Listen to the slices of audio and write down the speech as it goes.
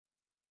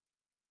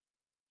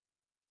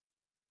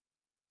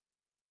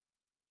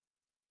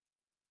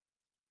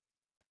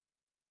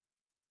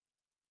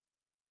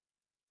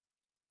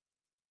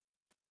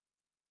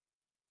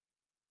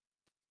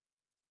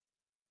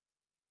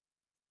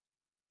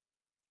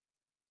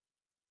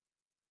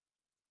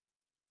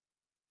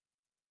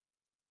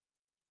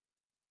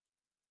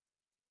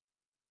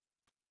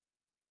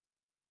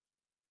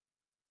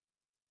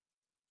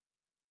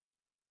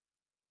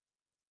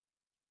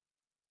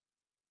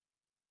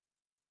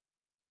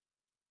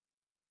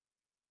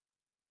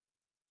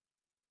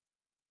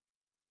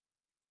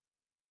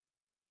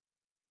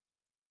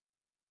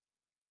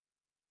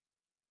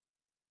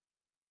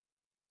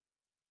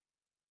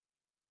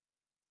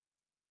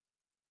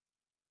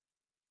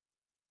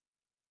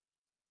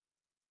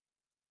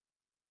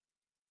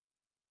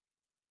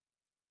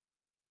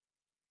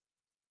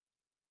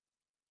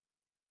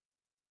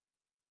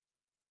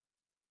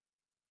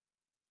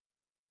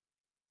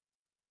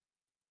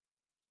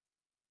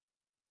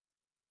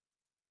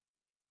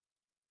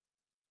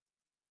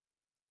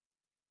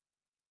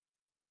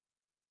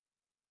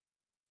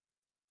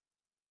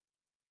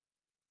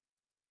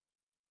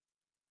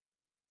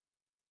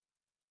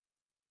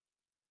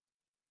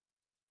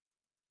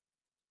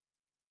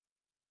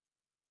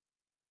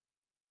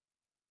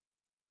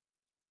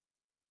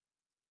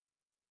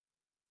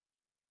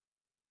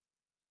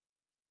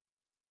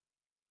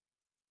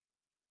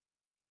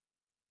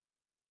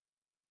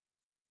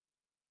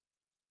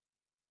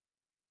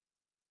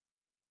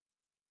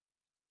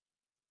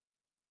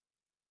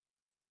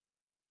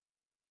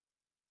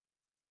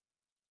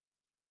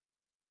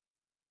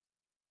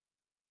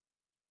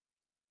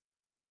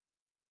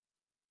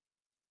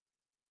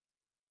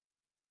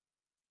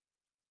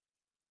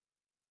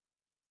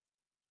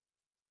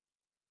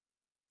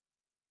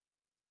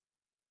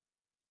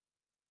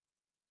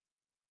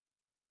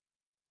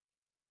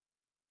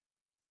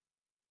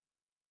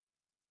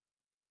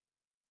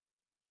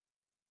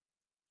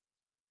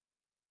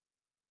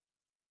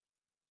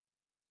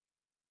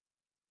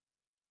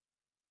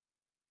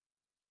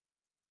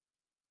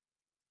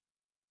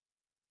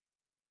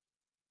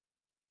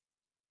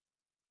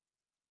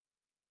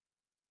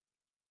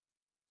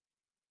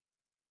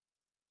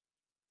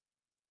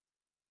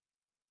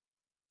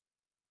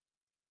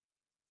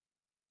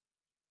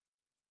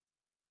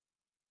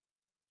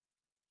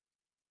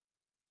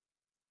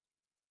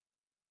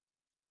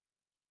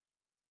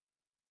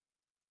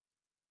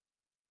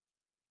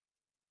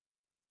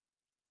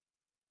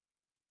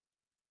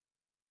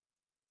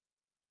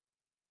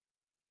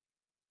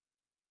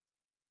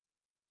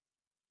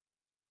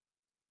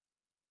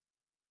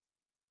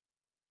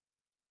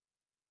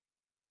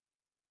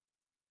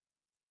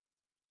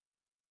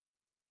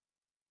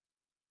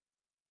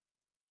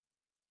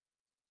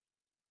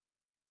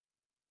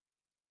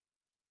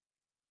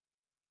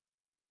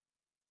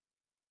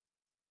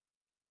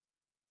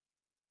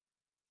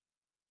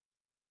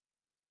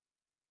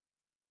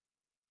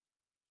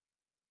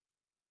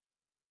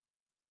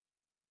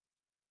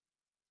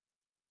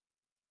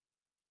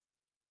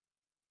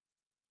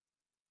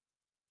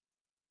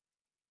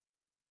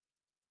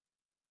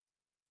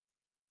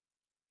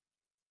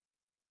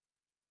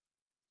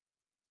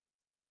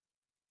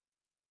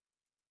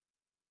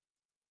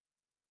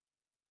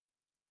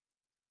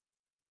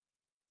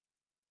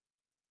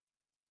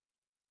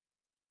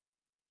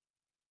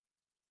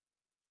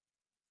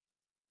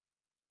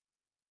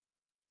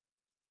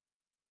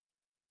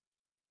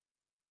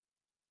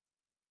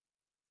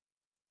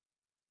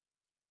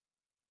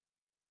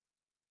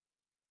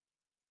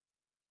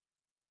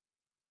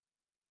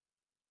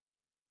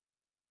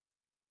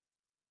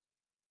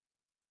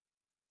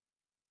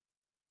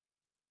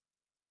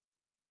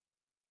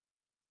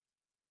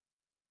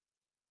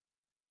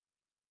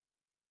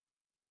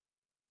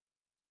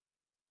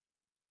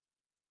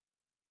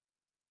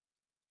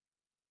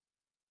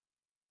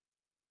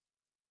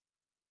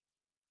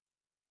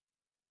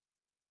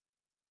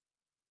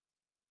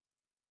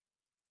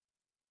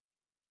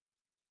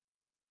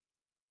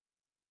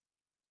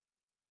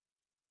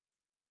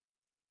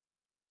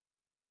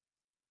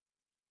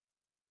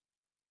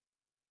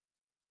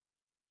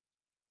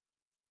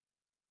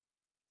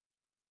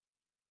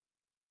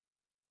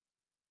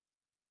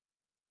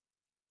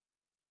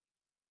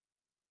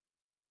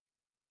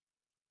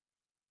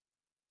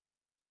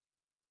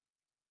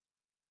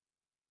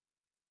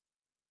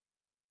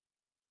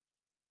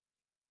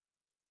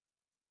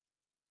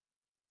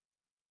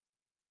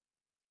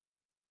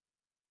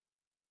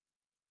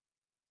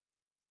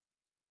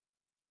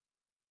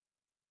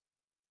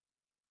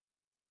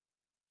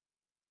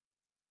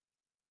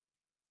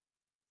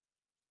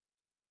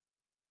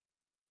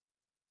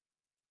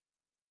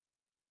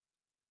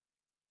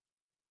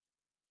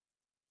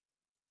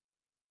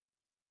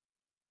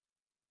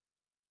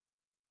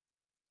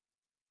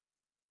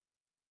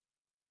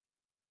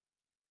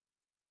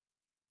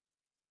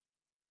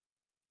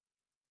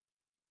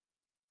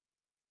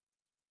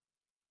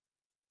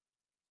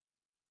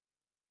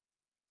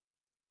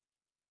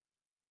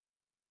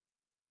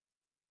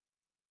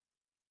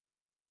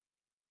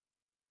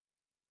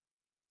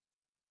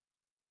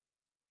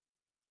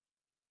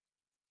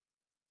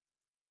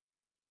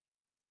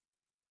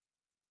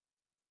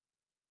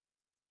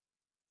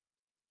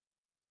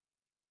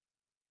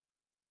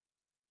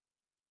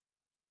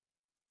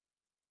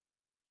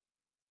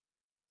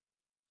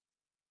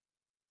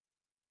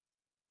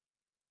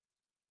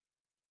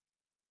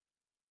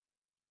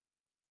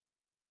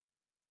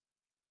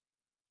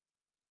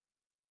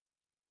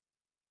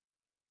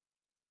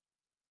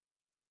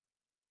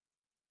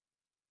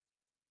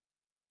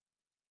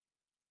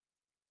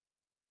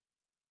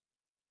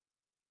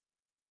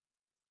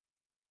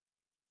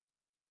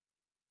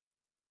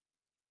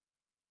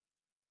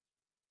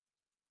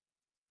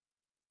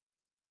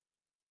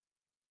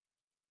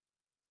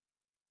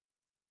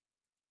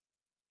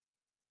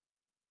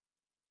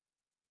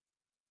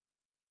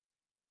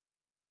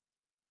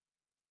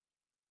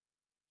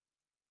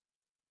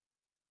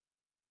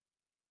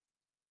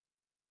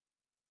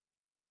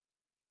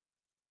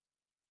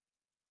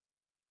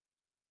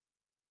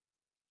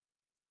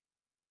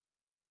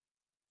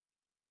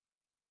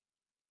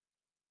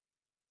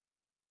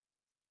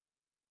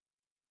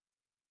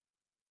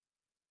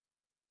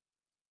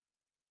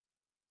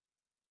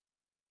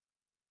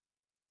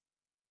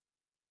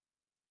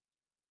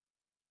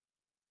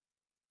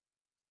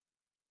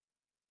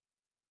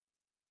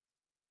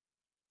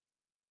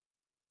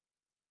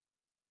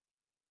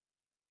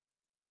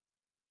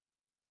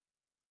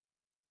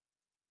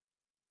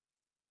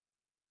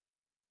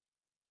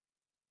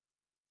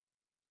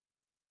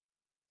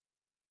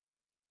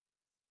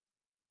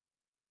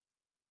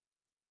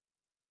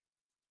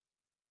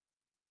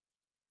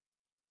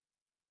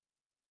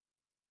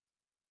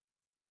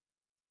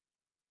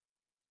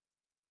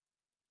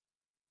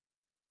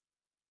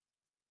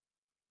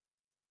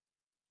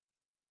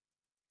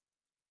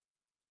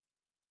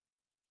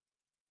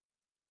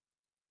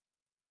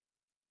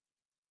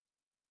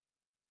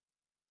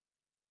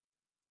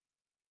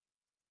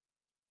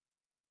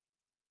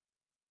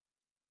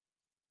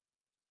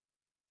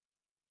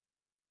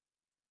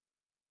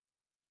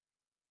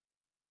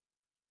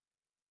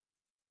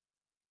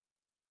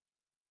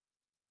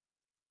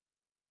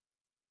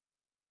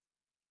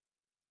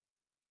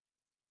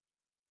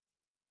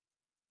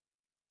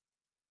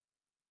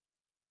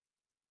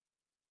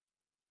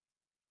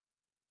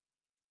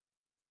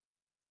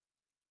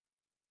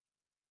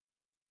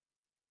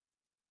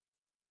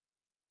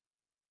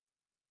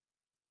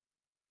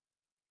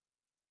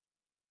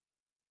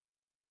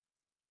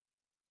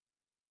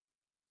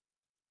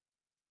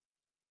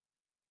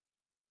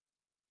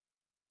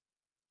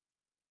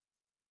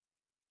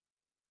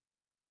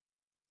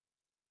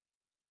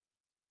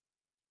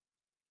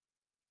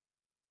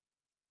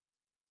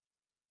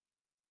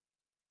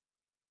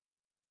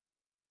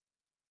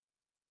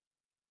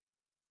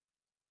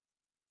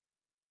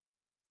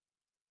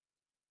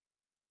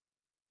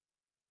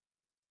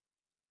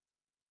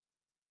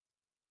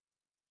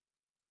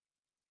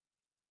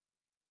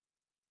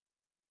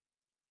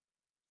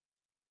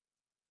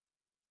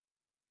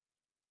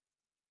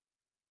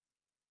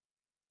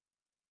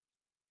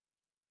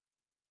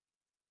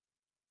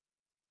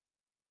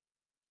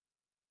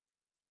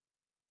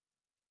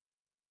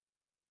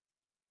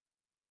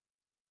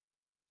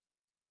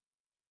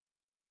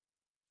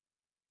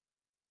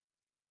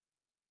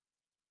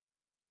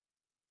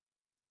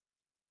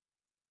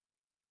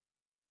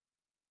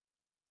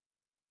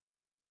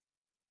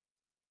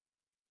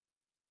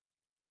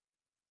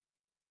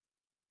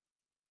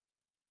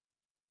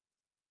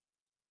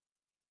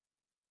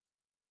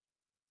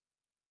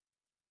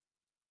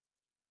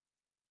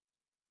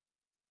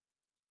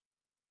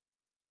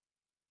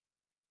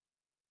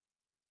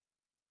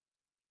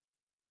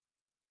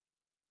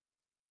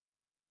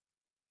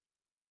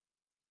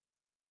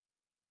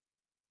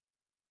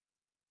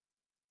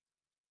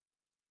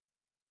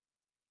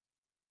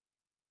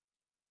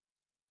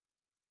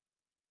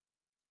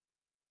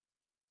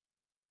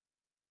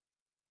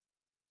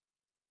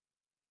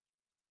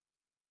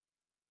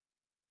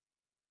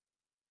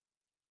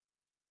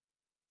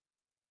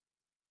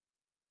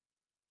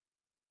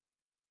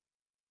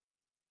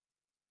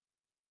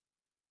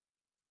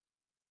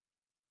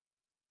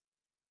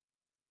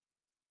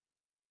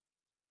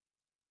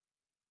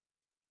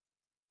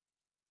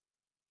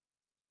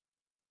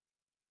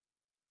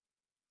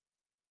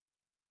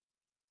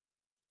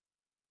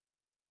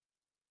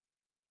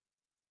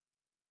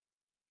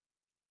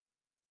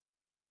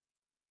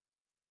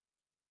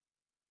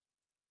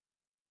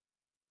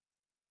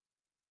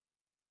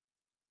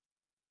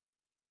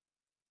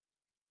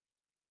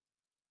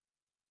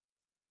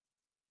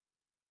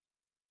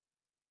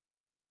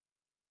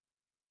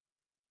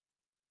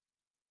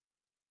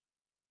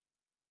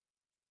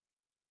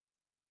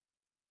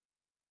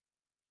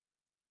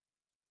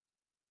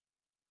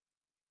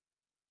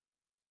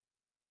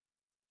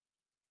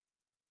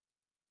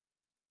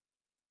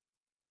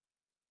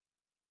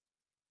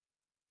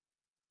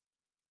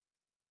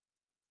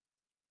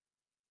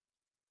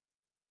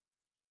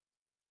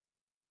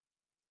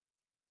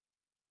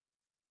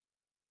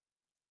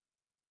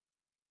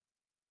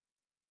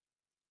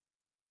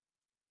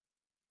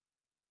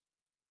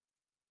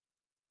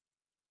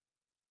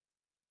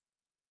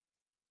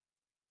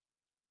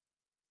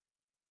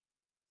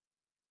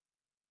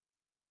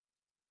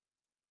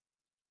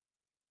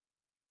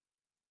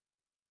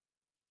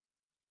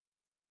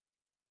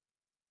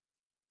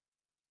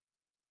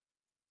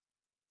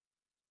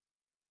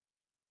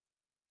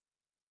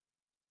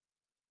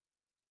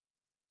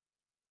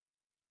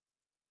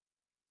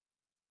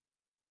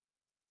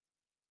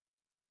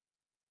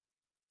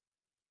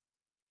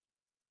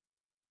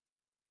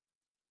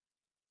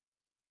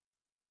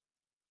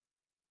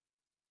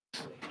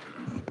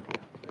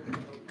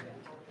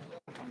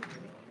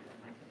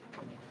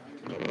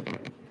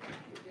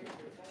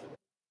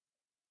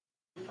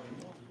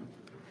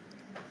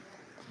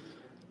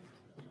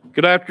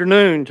Good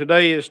afternoon.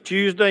 Today is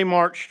Tuesday,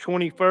 March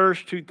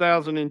 21st,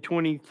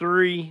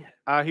 2023.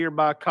 I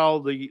hereby call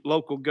the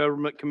local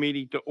government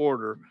committee to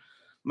order.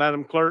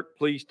 Madam Clerk,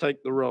 please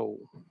take the roll.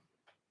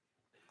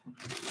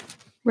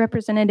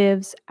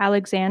 Representatives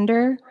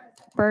Alexander,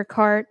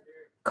 Burkhart,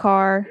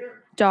 Carr,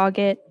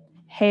 Doggett,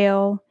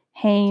 Hale,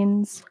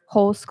 Haynes,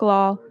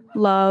 Holsclaw,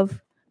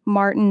 Love,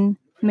 Martin,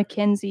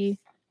 McKenzie,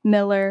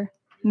 Miller,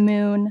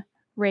 Moon,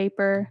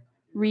 Raper,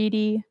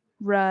 Reedy,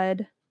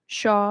 Rudd,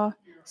 Shaw,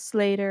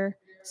 Slater,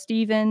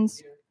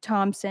 Stevens,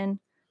 Thompson,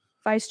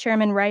 Vice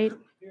Chairman Wright,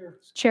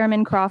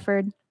 Chairman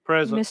Crawford.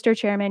 Present. Mr.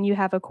 Chairman, you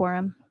have a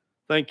quorum.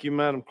 Thank you,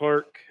 Madam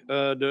Clerk.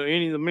 Do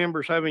any of the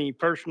members have any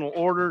personal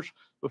orders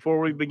before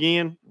we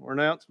begin or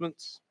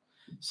announcements?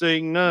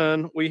 Seeing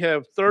none, we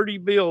have 30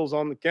 bills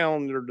on the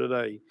calendar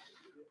today.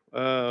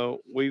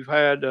 We've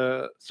had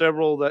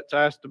several that's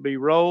asked to be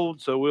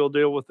rolled, so we'll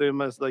deal with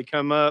them as they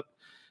come up.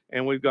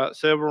 And we've got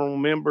several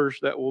members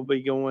that will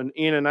be going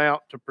in and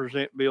out to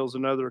present bills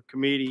in other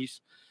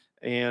committees.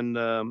 And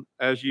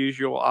as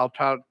usual, I'll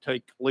try to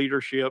take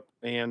leadership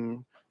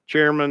and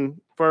chairman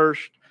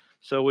first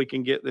so we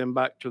can get them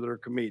back to their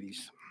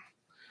committees.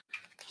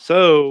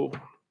 So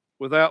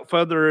without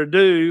further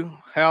ado,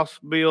 House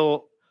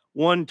Bill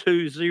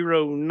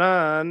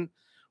 1209,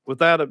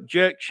 without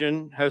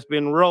objection, has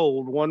been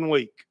rolled 1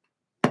 week.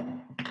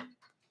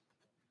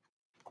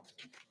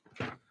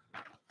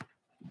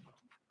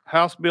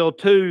 House Bill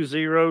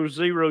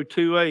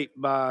 20028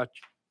 by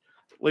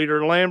Leader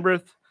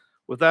Lamberth,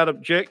 without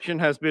objection,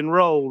 has been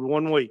rolled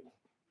 1 week.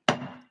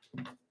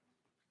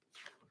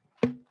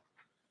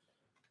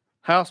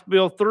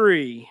 Item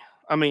 3,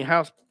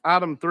 House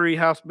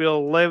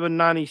Bill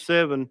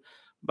 1197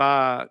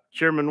 by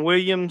Chairman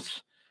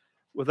Williams,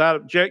 without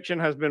objection,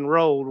 has been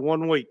rolled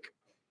 1 week.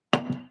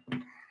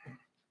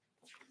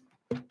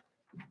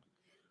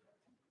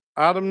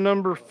 Item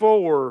number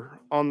 4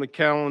 on the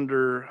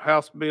calendar,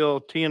 House Bill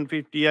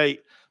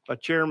 1058 by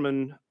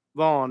Chairman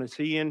Vaughn. Is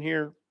he in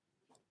here?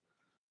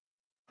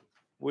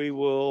 We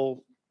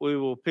will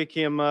pick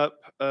him up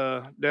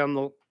down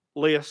the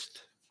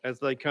list as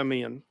they come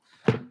in.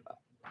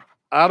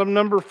 Item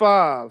number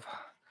 5,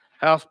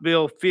 House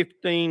Bill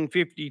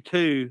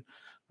 1552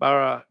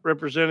 by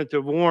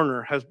Representative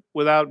Warner, has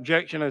without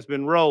objection has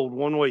been rolled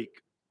 1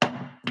 week.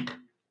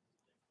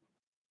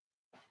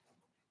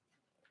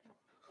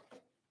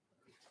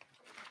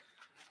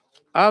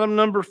 Item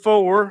number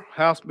 4,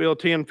 House Bill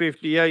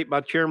 1058 by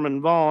Chairman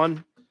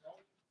Vaughn.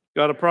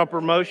 Got a proper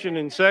motion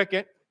and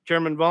second.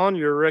 Chairman Vaughn,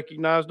 you're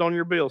recognized on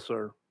your bill,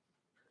 sir.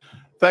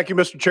 Thank you,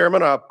 Mr.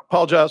 Chairman. I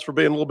apologize for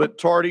being a little bit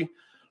tardy.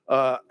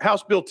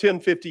 House Bill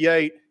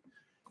 1058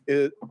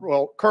 is,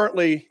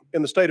 currently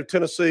in the state of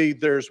Tennessee,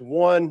 there's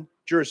one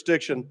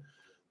jurisdiction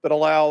that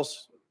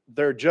allows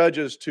their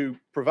judges to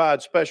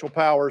provide special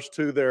powers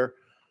to their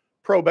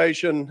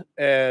probation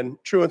and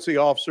truancy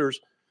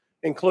officers,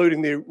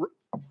 including the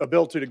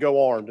ability to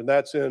go armed, and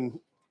that's in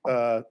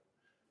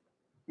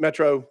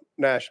Metro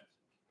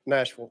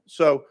Nashville.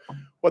 So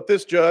what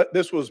this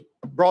was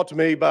brought to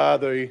me by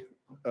the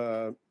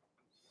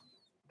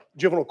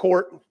juvenile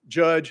court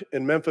judge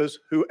in Memphis,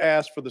 who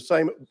asked for the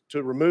same,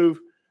 to remove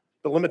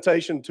the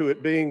limitation to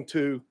it being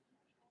to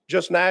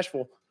just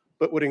Nashville,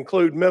 but would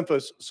include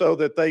Memphis, so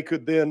that they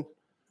could then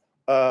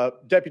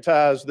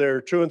deputize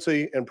their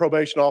truancy and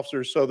probation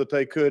officers so that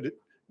they could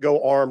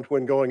go armed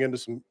when going into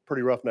some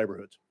pretty rough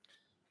neighborhoods.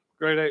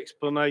 Great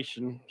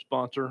explanation,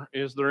 sponsor.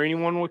 Is there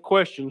anyone with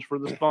questions for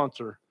the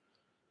sponsor?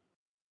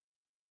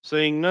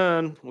 Seeing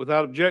none,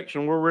 without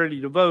objection, we're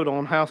ready to vote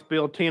on House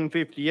Bill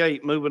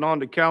 1058. Moving on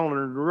to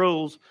calendar and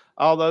rules.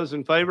 All those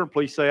in favor,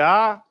 please say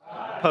aye.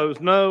 Aye. Opposed,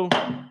 no.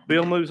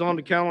 Bill moves on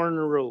to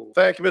calendar and rules.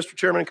 Thank you, Mr.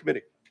 Chairman and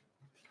committee.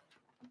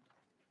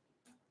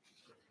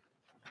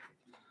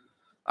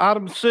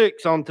 Item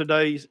 6 on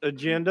today's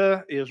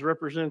agenda is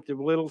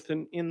Representative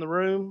Littleton in the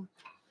room.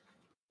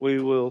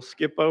 We will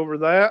skip over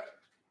that.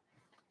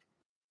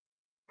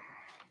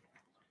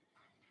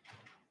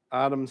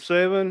 Item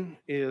 7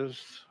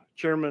 is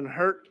Chairman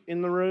Hurt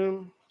in the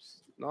room.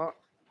 Not.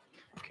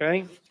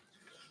 Okay.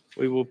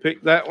 We will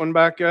pick that one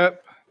back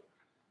up.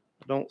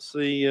 I don't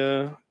see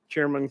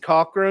Chairman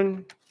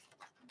Cochran.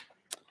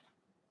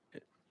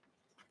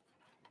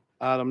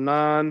 Item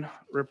 9,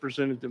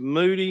 Representative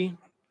Moody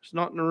is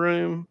not in the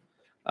room.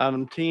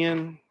 Item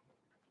 10,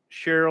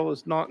 Cheryl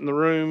is not in the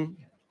room.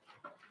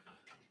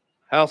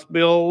 House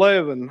Bill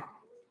 11.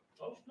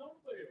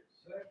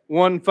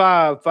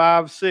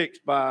 1556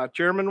 by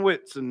Chairman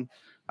Whitson.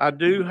 I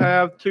do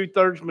have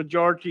 2/3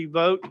 majority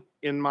vote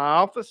in my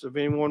office if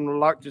anyone would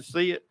like to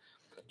see it.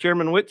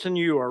 Chairman Whitson,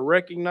 you are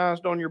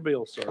recognized on your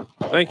bill, sir.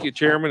 Thank you,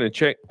 Chairman, and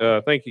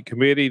thank you,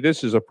 committee.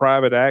 This is a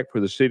private act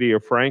for the city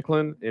of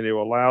Franklin, and it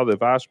will allow the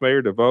vice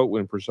mayor to vote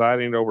when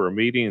presiding over a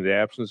meeting in the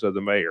absence of the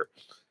mayor.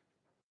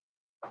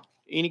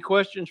 Any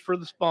questions for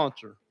the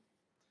sponsor?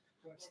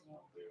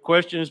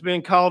 Question has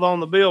been called on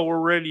the bill. We're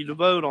ready to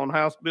vote on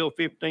House Bill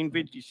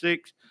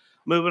 1556.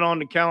 Moving on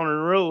to calendar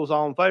and rules.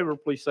 All in favor,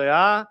 please say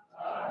aye.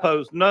 Aye.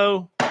 Opposed,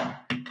 no.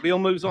 Bill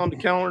moves on to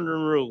calendar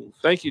and rules.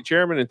 Thank you,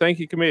 Chairman, and thank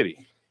you,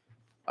 committee.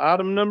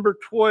 Item number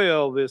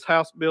 12 is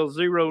House Bill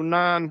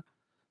 09.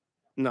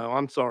 No,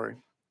 I'm sorry.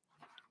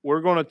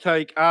 We're going to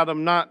take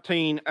item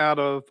 19 out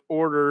of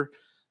order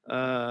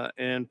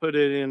and put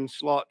it in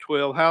slot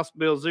 12. House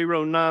Bill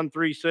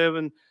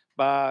 0937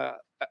 by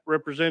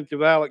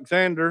Representative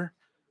Alexander.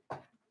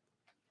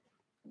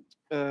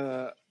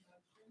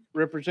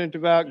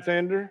 Representative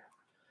Alexander,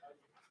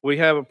 we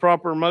have a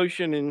proper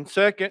motion and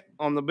second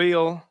on the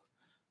bill.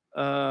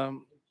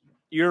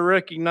 You're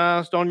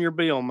recognized on your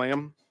bill,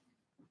 ma'am.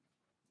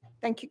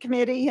 Thank you,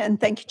 committee, and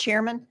thank you,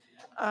 Chairman.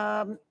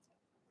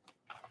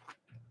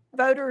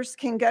 Voters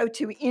can go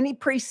to any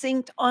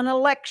precinct on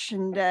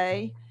election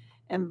day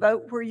and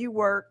vote where you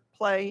work,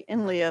 play,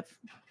 and live,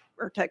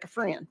 or take a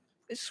friend.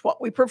 This is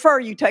what we prefer.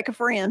 You take a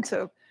friend,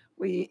 so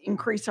we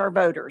increase our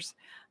voters.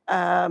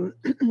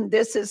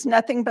 This is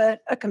nothing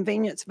but a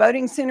convenience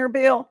voting center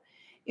bill.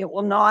 It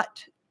will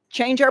not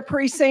change our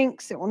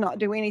precincts. It will not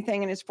do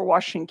anything, and it's for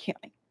Washington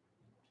County.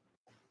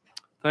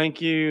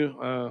 Thank you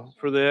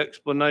for the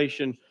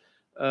explanation.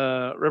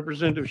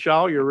 Representative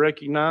Shaw, you're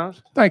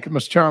recognized. Thank you,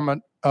 Mr.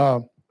 Chairman.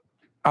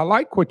 I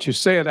like what you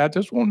said. I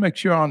just want to make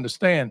sure I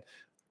understand.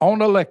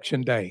 On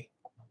election day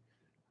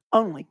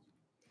Only.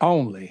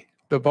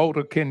 the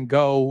voter can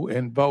go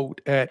and vote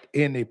at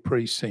any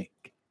precinct.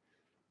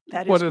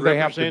 That What is, do they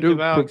have to do?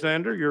 Representative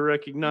Alexander, you're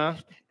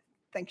recognized.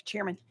 thank you,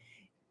 Chairman.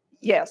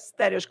 Yes,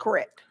 that is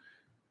correct.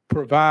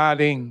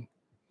 Providing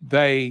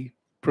they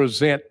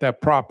present their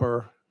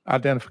proper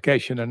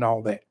identification and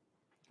all that.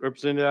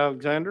 Representative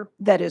Alexander,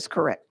 That is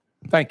correct.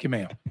 Thank you,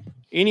 ma'am.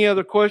 any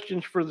other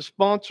questions for the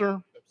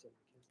sponsor?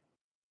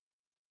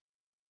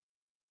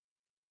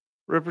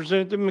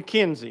 Representative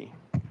McKenzie.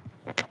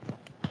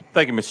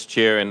 Thank you, Mr.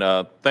 Chair,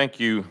 and thank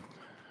you,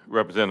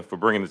 Representative, for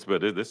bringing this bill.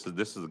 This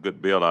is a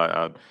good bill.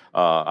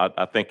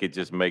 I think it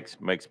just makes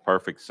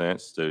perfect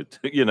sense to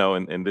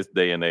in this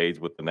day and age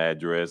with an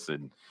address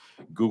and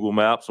Google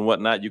Maps and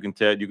whatnot, you can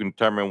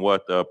determine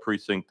what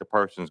precinct the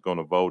person's going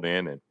to vote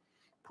in and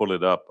pull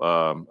it up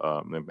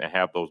and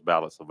have those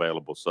ballots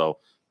available. So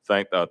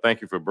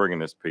thank you for bringing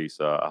this piece.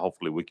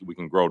 Hopefully we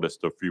can grow this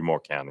to a few more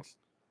counties.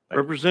 Thank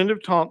you.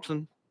 Representative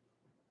Thompson.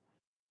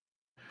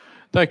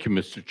 Thank you,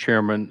 Mr.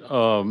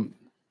 Chairman.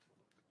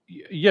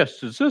 Yes,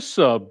 does this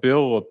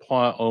bill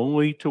apply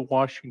only to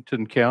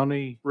Washington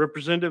County?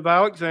 Representative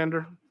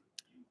Alexander.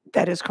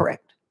 That is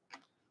correct.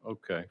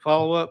 Okay.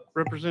 Follow up,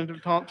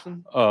 Representative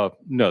Thompson.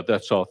 No,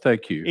 that's all.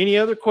 Thank you. Any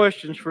other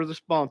questions for the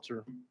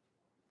sponsor?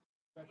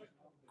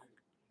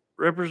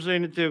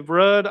 Representative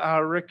Rudd, I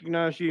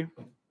recognize you.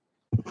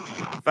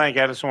 Thank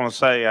you. I just want to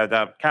say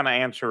that kind of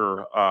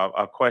answer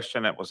a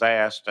question that was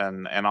asked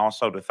and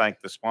also to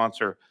thank the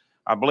sponsor.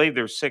 I believe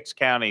there's 6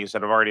 counties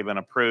that have already been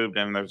approved,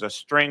 and there's a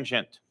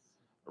stringent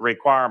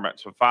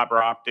requirements of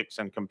fiber optics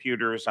and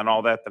computers and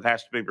all that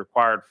has to be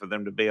required for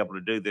them to be able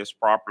to do this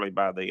properly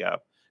by the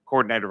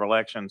coordinator of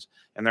elections.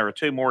 And there are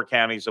 2 more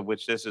counties of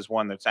which this is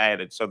one that's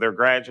added. So they're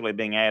gradually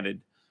being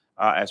added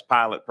as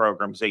pilot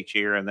programs each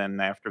year. And then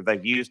after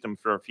they've used them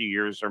for a few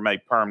years, they're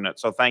made permanent.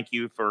 So thank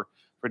you for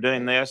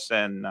doing this,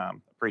 and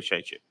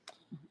appreciate you.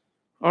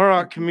 All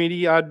right,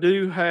 committee, I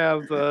do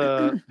have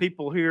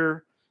people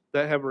here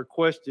that have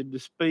requested to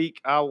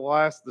speak. I will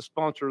ask the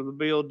sponsor of the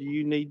bill, do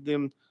you need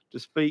them to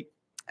speak?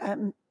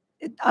 I'm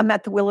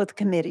at the will of the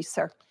committee,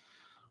 sir.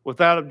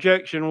 Without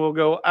objection, we'll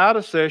go out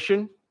of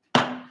session,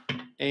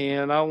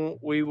 and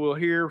we will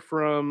hear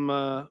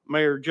from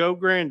Mayor Joe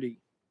Grandy.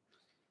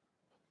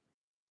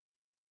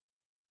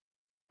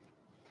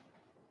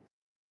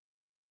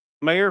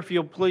 Mayor, if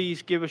you'll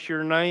please give us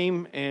your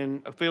name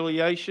and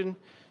affiliation.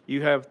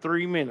 You have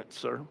 3 minutes,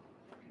 sir.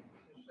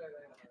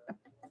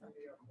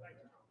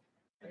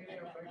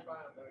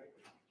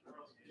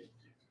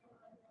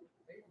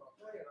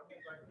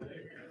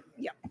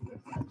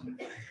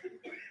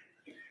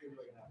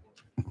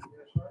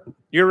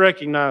 You're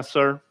recognized,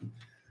 sir.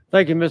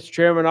 Thank you, Mr.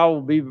 Chairman. I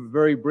will be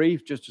very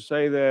brief, just to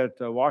say that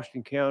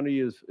Washington County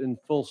is in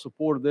full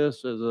support of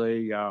this as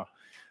a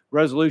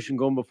resolution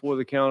going before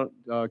the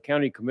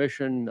county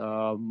commission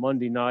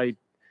Monday night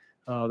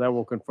that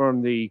will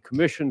confirm the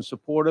commission's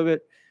support of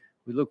it.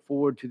 We look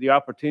forward to the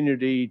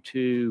opportunity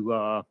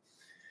to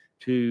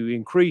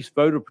increase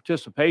voter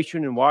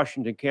participation in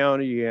Washington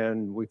County,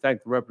 and we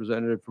thank the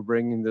representative for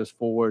bringing this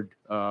forward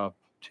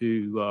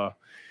to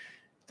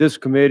this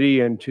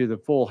committee and to the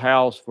full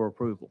House for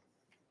approval.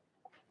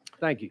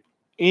 Thank you.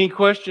 Any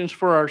questions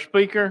for our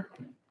speaker?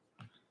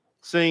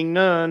 Seeing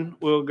none,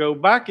 we'll go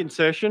back in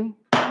session.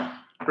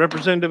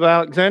 Representative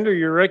Alexander,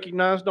 you're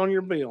recognized on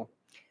your bill.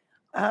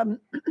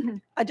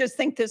 I just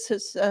think this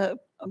is a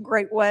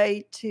great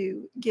way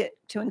to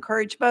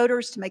encourage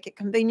voters, to make it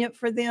convenient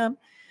for them.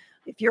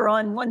 If you're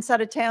on one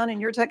side of town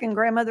and you're taking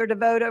grandmother to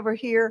vote over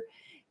here,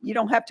 you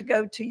don't have to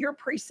go to your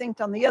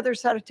precinct on the other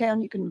side of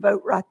town. You can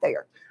vote right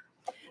there.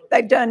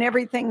 They've done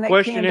everything they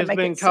can to make it safe. Question has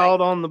been called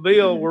on the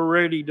bill. We're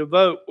ready to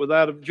vote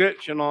without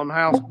objection on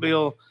House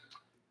Bill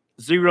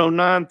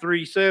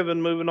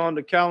 0937. Moving on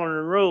to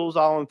calendar and rules.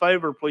 All in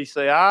favor, please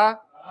say aye.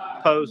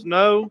 Opposed,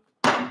 no.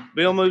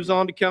 Bill moves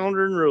on to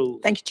calendar and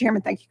rules. Thank you,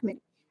 Chairman. Thank you,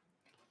 committee.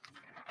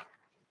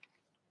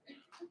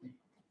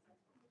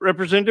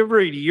 Representative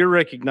Reedy, you're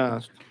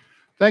recognized.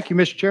 Thank you,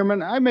 Mr.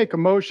 Chairman. I make a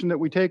motion that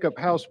we take up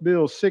House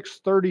Bill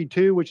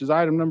 632, which is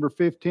item number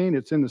 15.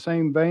 It's in the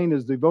same vein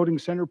as the voting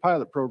center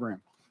pilot program.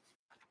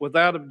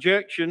 Without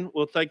objection,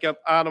 we'll take up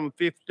item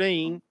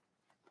 15,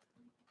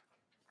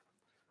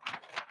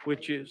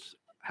 which is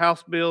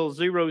House Bill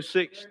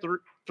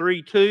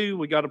 0632.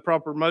 We got a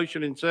proper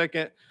motion and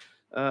second.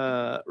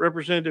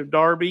 Representative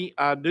Darby,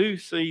 I do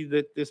see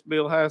that this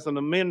bill has an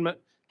amendment.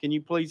 Can you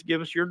please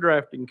give us your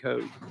drafting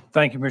code?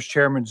 Thank you, Mr.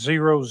 Chairman.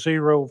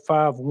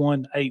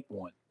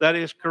 005181. That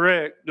is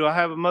correct. Do I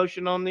have a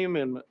motion on the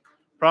amendment?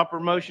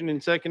 Proper motion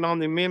and second on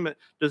the amendment.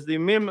 Does the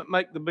amendment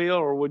make the bill,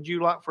 or would you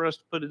like for us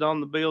to put it on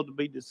the bill to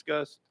be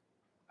discussed?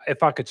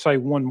 If I could say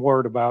one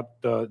word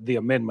about the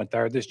amendment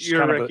there. This is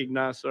You're kind of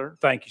recognized, sir.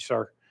 Thank you,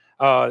 sir.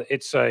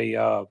 It's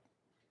a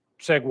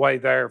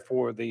segue there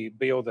for the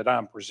bill that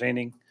I'm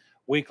presenting.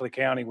 Weakley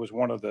County was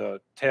one of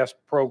the test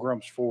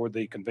programs for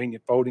the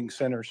convenient voting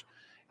centers,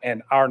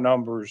 and our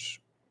numbers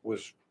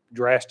was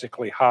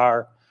drastically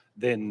higher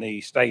than the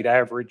state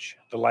average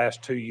the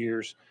last 2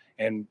 years.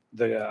 And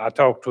I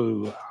talked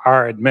to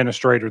our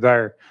administrator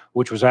there,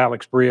 which was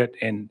Alex Britt,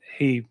 and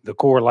the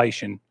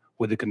correlation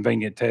with the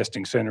convenient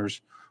testing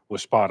centers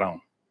was spot on.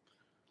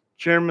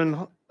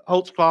 Chairman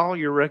Holtzclaw,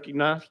 you're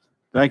recognized.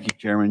 Thank you,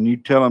 Chairman. You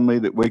telling me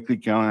that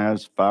Weakley County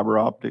has fiber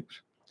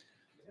optics?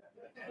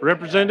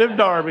 Representative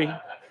Darby.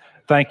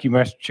 Thank you,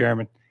 Mr.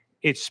 Chairman.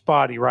 It's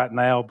spotty right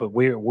now, but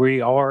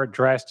we are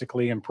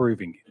drastically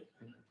improving it.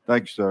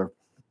 Thank you, sir.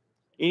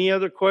 Any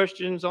other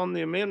questions on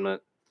the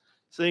amendment?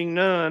 Seeing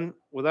none,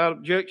 without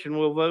objection,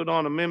 we'll vote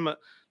on amendment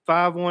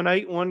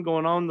 5181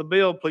 going on the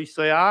bill. Please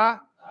say aye.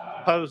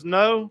 Opposed,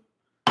 no.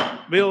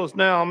 Bill is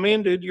now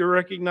amended. You're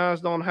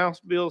recognized on House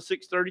Bill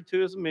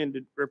 632 as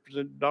amended.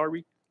 Representative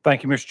Darby.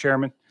 Thank you, Mr.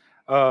 Chairman.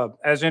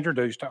 As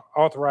introduced,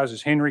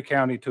 authorizes Henry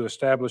County to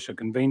establish a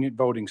convenient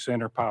voting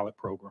center pilot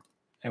program.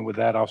 And with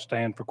that, I'll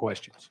stand for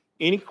questions.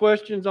 Any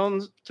questions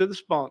to the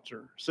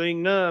sponsor?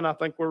 Seeing none, I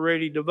think we're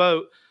ready to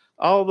vote.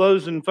 All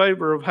those in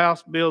favor of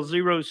House Bill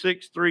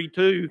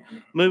 0632,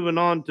 moving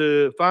on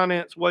to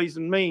Finance, Ways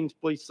and Means,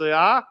 please say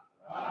aye.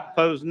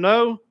 Opposed,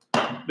 no.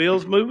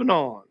 Bill's moving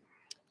on.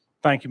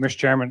 Thank you, Mr.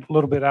 Chairman. A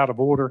little bit out of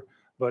order,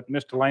 but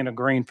Ms. Delana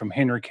Green from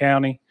Henry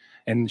County,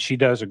 and she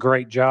does a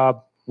great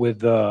job with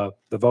the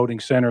voting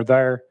center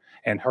there,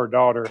 and her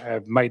daughter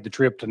have made the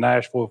trip to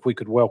Nashville. If we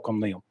could welcome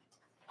them.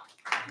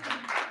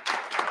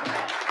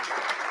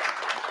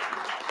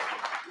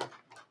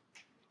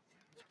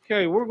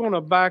 Okay, we're going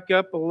to back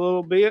up a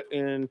little bit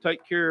and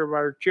take care of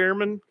our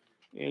chairman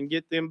and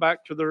get them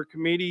back to their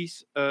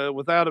committees.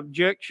 Without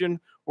objection,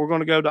 we're going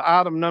to go to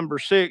item number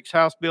 6,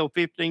 House Bill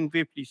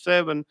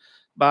 1557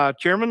 by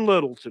Chairman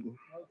Littleton.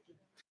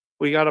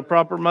 We got a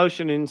proper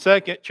motion in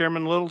second.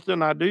 Chairman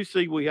Littleton, I do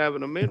see we have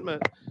an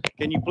amendment.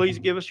 Can you please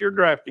give us your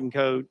drafting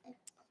code?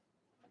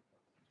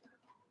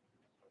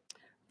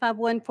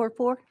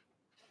 5144.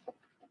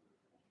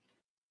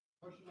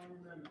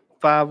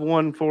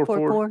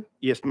 5144.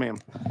 Yes, ma'am.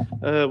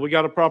 We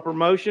got a proper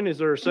motion. Is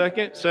there a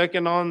second?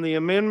 Second on the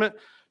amendment.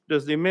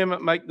 Does the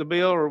amendment make the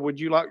bill, or would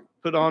you like to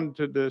put on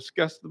to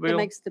discuss the bill? It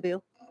makes the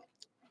bill.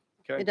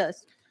 Okay. It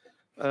does.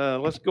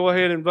 Let's go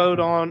ahead and vote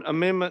on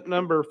amendment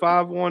number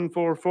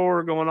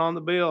 5144 going on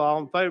the bill. All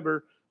in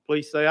favor,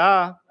 please say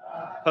aye.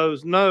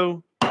 Opposed,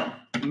 no.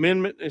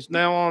 Amendment is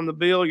now on the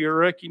bill. You're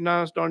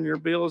recognized on your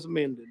bill as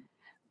amended.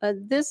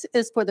 This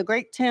is for the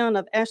great town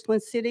of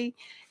Ashland City.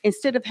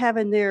 Instead of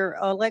having their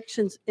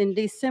elections in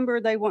December,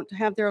 they want to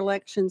have their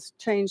elections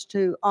changed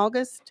to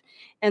August.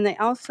 And they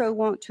also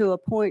want to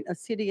appoint a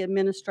city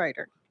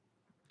administrator.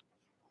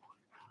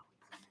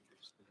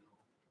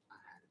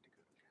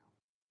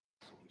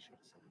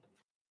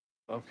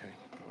 Okay.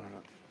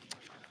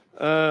 All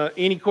right.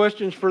 Any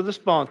questions for the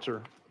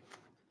sponsor?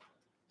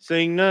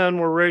 Seeing none,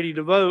 we're ready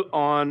to vote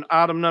on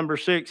item number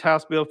 6,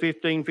 House Bill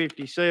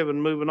 1557.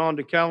 Moving on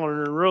to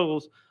calendar and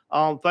rules.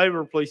 All in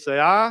favor, please say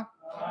aye.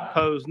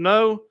 Opposed,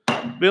 no.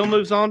 Bill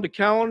moves on to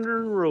calendar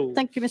and rules.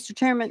 Thank you, Mr.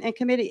 Chairman and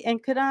committee.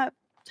 And could I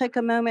take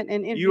a moment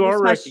and introduce You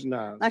are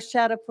recognized. my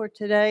shout out for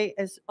today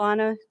is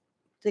Anna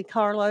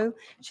DiCarlo.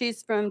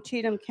 She's from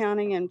Cheatham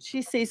County, and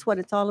she sees what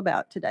it's all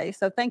about today.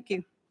 So thank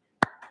you.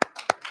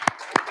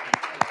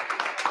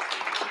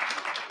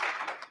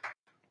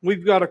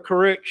 We've got a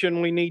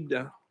correction we need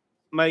to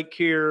make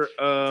here.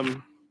 Let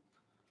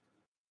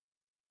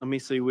me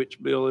see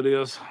which bill it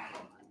is.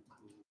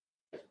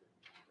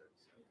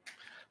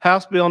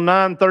 House Bill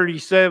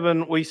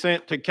 937 we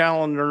sent to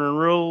calendar and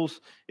rules.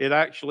 It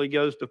actually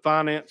goes to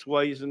Finance,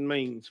 Ways and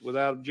Means.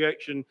 Without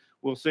objection,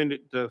 we'll send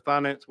it to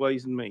Finance,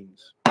 Ways and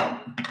Means.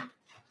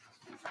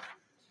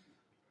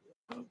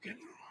 Okay,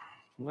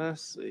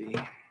 let's see.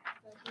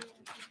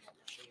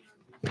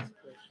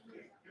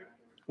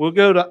 We'll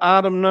go to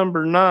item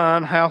number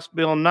 9, House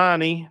Bill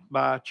 90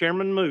 by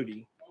Chairman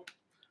Moody.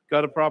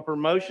 Got a proper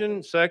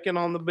motion, second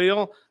on the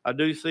bill. I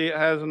do see it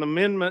has an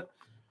amendment.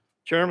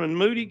 Chairman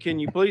Moody, can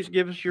you please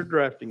give us your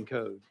drafting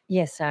code?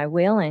 Yes, I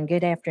will, and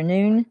good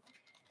afternoon.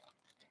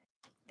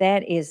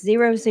 That is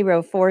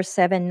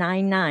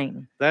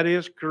 004799. That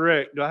is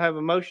correct. Do I have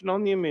a motion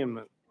on the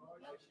amendment?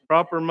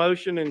 Proper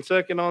motion and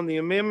second on the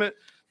amendment.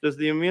 Does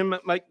the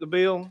amendment make the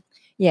bill?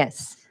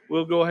 Yes.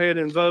 We'll go ahead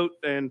and vote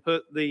and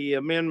put the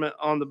amendment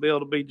on the bill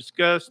to be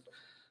discussed.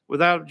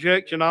 Without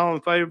objection, all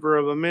in favor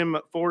of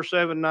Amendment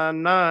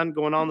 4799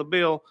 going on the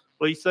bill,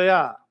 please say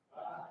aye.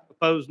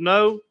 Opposed,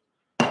 no.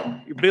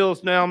 Your bill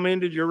is now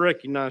amended. You're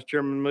recognized,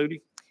 Chairman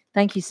Moody.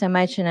 Thank you so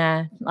much, and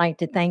I'd like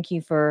to thank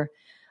you for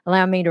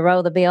allowing me to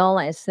roll the bill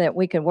so that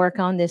we could work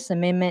on this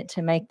amendment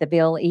to make the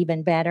bill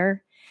even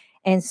better.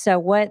 And so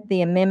what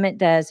the amendment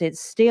does, it's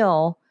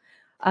still,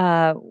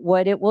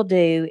 what it will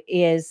do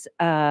is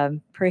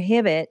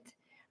prohibit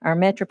our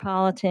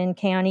metropolitan,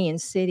 county,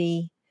 and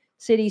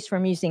cities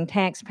from using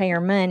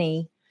taxpayer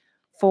money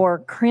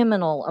for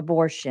criminal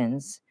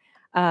abortions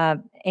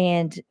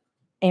and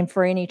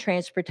for any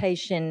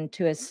transportation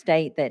to a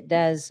state that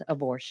does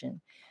abortion.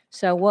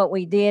 So what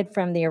we did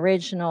from the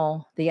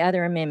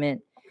other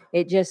amendment,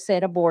 it just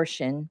said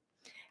abortion,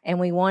 and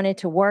we wanted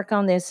to work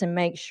on this and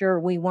make sure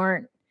we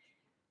weren't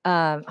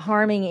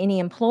harming any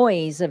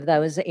employees of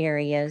those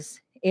areas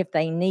if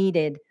they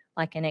needed,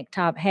 like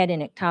had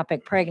an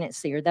ectopic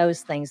pregnancy or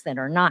those things that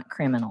are not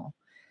criminal.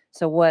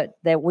 So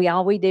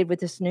all we did with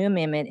this new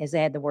amendment is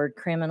add the word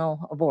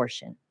criminal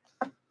abortion.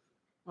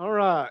 All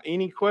right.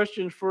 Any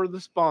questions for the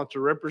sponsor?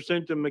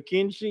 Representative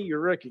McKenzie, you're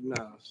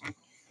recognized.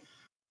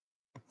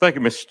 Thank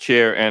you, Mr.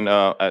 Chair. And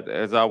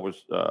as I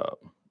was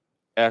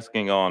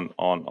asking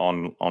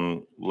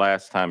on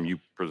last time you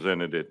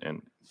presented it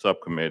in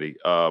subcommittee,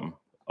 I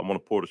want to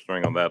pull the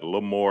string on that a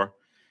little more.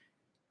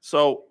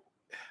 So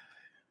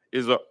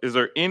is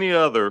there any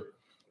other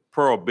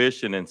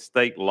prohibition in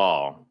state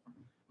law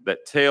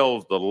that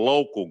tells the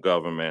local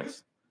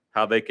governments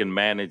how they can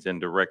manage and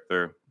direct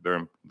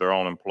their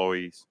own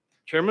employees?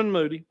 Chairman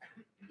Moody.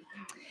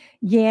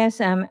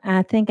 Yes,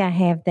 I think I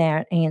have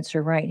that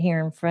answer right here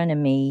in front of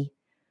me.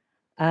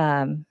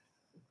 Some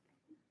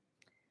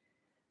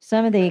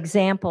of the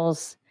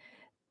examples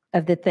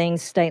of the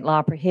things state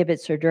law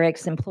prohibits or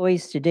directs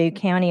employees to do: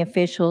 county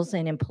officials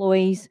and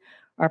employees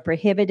are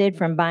prohibited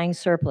from buying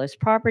surplus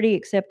property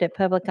except at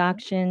public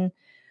auction.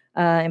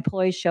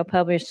 Employees shall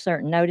publish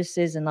certain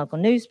notices in local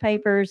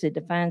newspapers. It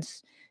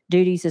defines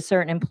duties of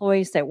certain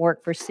employees that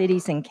work for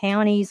cities and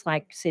counties,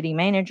 like city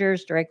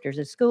managers, directors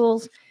of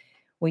schools.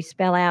 We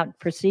spell out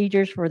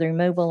procedures for the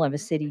removal of a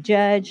city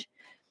judge.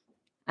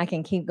 I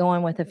can keep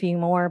going with a few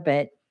more,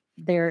 but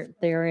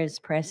there is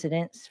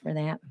precedence for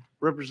that.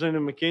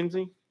 Representative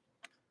McKenzie.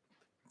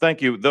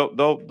 Thank you.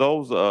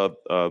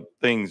 Those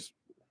things,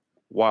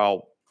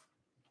 while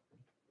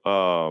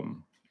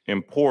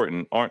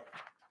important, aren't,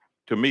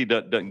 to me,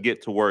 doesn't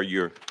get to where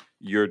you're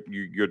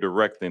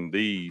directing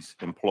these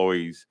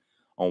employees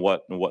on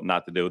what and what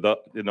not to do.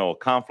 A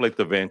conflict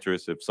of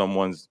interest. If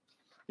someone's,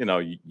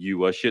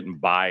 you shouldn't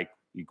buy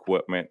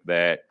equipment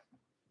that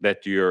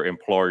your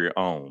employer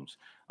owns,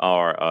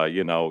 or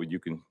you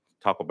can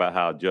talk about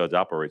how a judge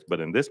operates. But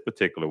in this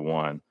particular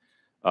one,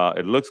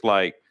 it looks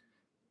like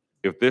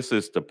if this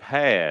is to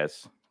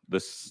pass, the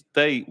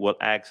state will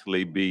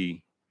actually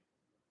be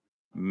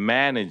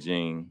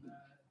managing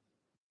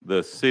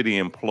the city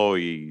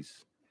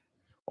employees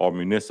or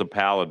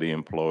municipality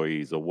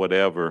employees or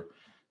whatever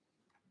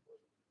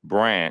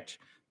branch,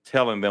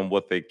 telling them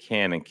what they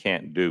can and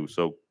can't do.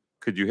 So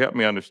could you help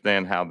me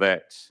understand how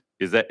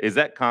is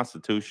that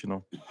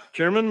constitutional?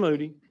 Chairman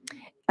Moody.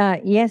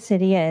 Yes,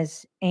 it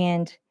is.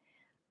 And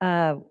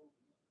I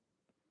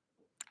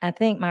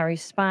think my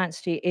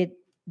response to it,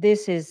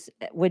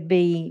 would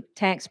be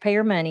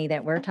taxpayer money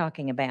that we're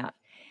talking about.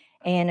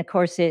 And of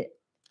course, it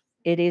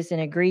is an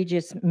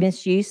egregious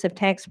misuse of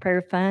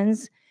taxpayer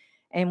funds.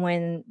 And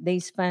when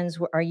these funds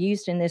are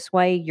used in this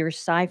way, you're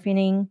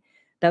siphoning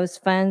those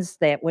funds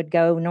that would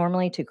go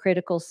normally to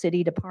critical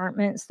city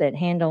departments that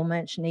handle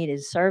much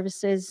needed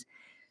services.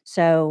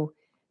 So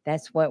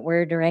that's what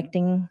we're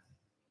directing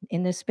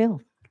in this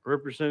bill.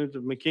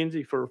 Representative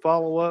McKenzie for a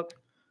follow-up.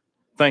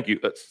 Thank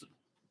you.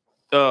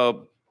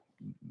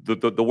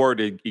 The word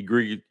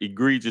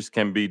egregious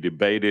can be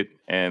debated,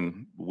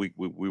 and we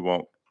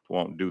won't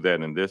do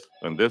that in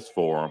this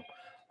forum.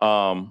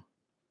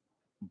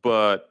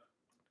 But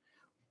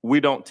we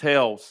don't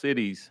tell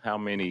cities how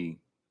many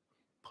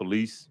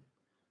police,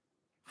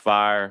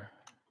 fire,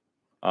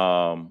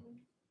 how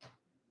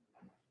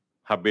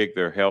big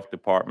their health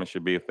department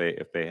should be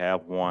if they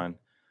have one,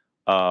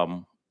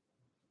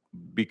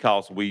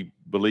 because we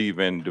believe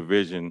in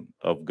division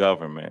of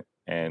government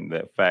and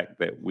the fact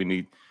that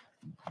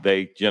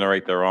they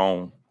generate their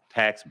own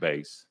tax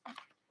base,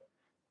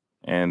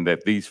 and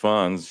that these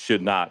funds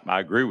should not, I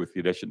agree with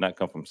you, they should not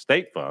come from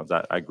state funds.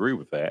 I agree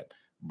with that.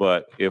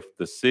 But if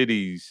the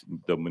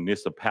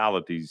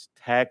municipalities'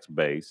 tax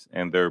base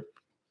and their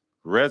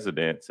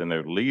residents and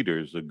their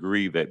leaders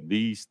agree that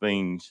these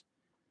things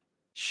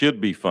should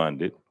be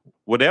funded,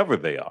 whatever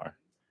they are,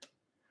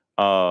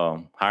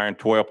 hiring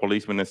 12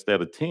 policemen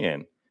instead of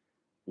 10,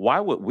 why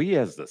would we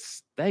as the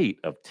state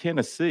of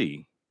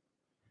Tennessee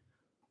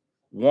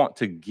want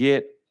to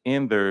get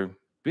in their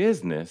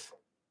business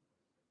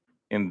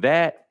in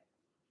that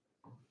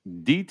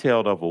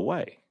detailed of a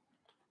way?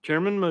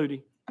 Chairman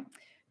Moody.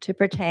 To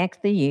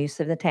protect the use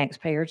of the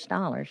taxpayers'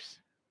 dollars.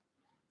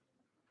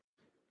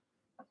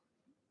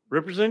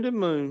 Representative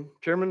Moon,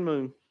 Chairman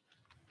Moon.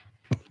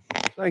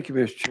 Thank you,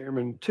 Mr.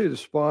 Chairman. To the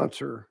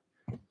sponsor,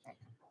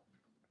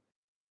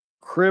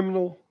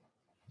 criminal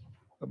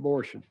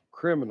abortion,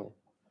 criminal.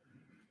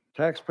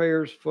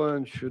 Taxpayers'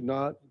 funds should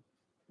not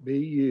be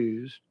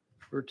used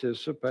to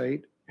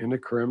participate in a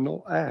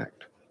criminal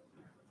act.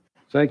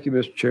 Thank you,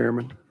 Mr.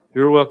 Chairman.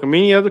 You're welcome.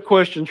 Any other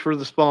questions for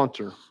the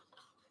sponsor?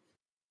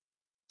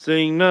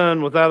 Seeing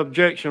none, without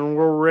objection,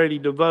 we're ready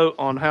to vote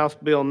on House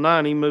Bill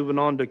 90. Moving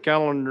on to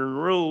calendar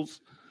and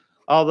rules.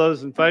 All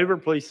those in favor,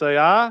 please say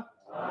aye.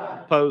 Aye.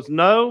 Opposed,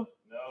 no.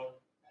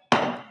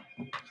 No.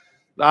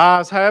 The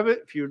ayes have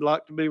it. If you'd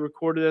like to be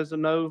recorded as a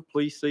no,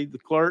 please see the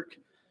clerk.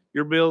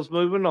 Your bill's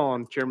moving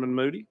on, Chairman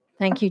Moody.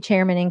 Thank you,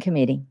 Chairman and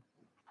committee.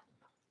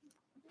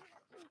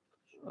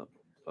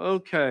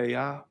 Okay,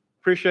 I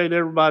appreciate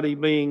everybody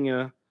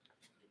being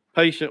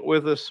patient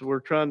with us. We're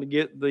trying to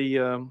get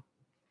the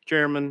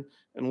chairman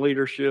and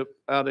leadership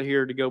out of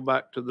here to go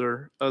back to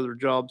their other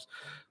jobs.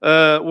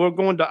 We're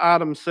going to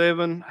item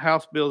 7,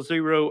 House Bill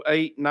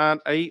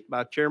 0898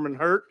 by Chairman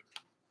Hurt.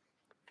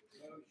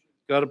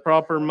 Got a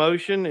proper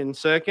motion and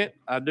second.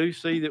 I do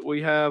see that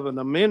we have an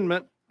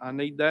amendment. I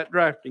need that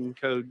drafting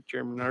code,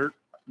 Chairman Hurt.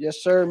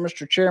 Yes, sir,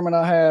 Mr. Chairman.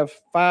 I have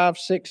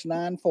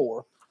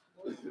 5694.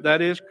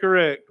 That is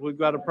correct. We've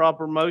got a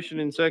proper motion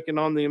and second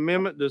on the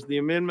amendment. Does the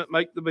amendment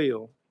make the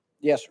bill?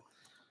 Yes, sir.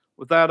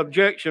 Without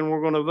objection,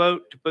 we're going to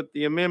vote to put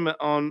the amendment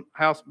on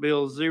House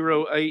Bill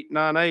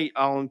 0898.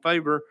 All in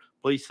favor,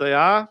 please say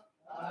aye.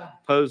 Aye.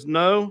 Opposed,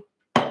 no.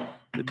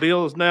 The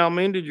bill is now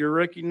amended. You're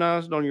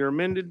recognized on your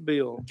amended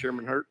bill,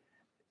 Chairman Hurt.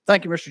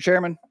 Thank you, Mr.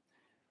 Chairman.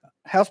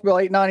 House Bill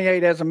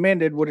 898 as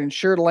amended would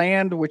ensure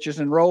land which is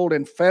enrolled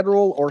in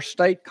federal or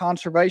state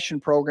conservation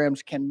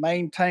programs can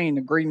maintain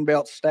a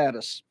greenbelt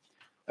status.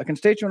 A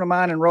constituent of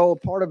mine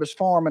enrolled part of his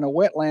farm in a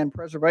wetland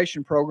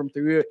preservation program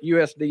through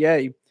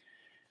USDA.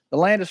 The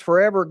land is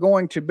forever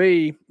going to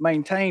be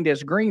maintained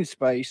as green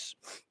space,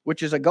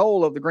 which is a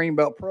goal of the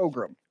Greenbelt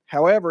program.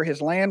 However, his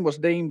land was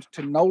deemed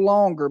to no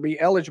longer be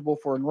eligible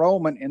for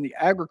enrollment in the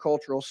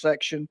agricultural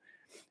section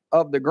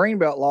of the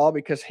Greenbelt law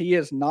because he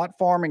is not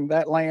farming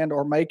that land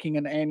or making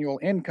an annual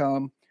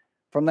income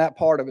from that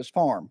part of his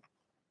farm.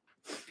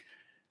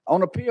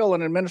 On appeal,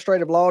 an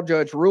administrative law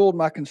judge ruled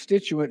my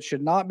constituent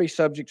should not be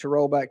subject to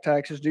rollback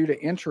taxes due to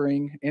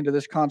entering into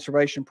this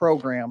conservation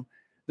program.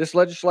 This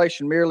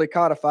legislation merely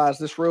codifies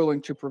this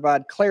ruling to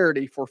provide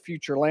clarity for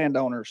future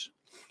landowners.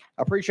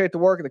 I appreciate the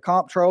work of the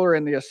comptroller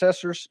and the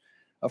assessors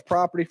of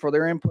property for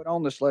their input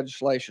on this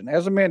legislation.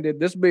 As amended,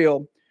 this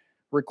bill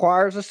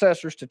requires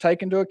assessors to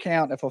take into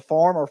account if a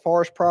farm or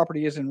forest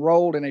property is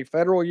enrolled in a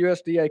federal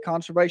USDA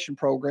conservation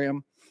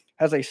program,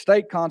 has a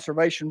state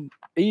conservation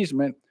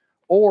easement,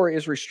 or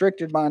is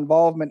restricted by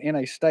involvement in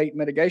a state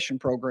mitigation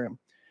program.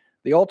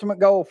 The ultimate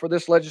goal for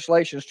this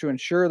legislation is to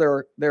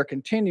ensure there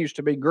continues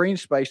to be green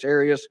space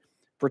areas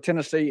for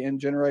Tennessee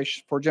and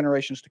for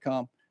generations to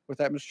come. With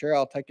that, Mr. Chair,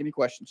 I'll take any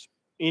questions.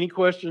 Any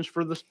questions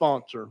for the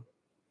sponsor?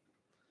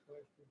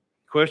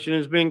 Question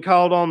has been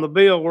called on the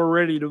bill. We're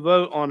ready to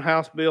vote on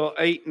House Bill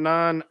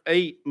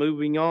 898.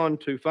 Moving on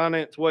to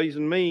Finance, Ways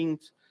and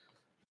Means.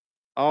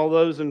 All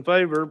those in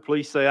favor,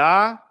 please say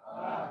aye.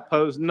 Aye.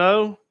 Opposed,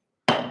 no.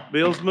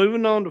 Bill's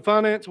moving on to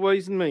Finance,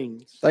 Ways and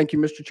Means. Thank you,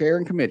 Mr. Chair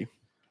and committee.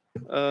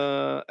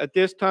 At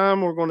this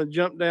time, we're going to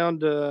jump down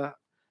to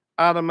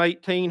item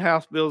 18,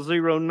 House Bill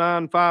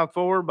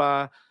 0954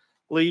 by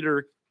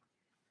Leader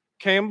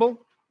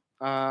Campbell.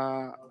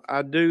 I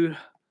do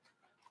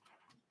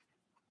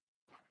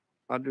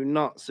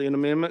not see an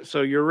amendment,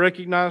 so you're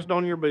recognized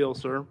on your bill,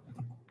 sir.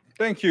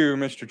 Thank you,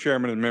 Mr.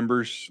 Chairman and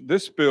members.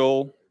 This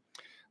bill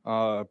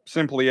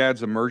simply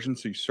adds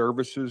emergency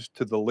services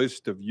to the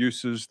list of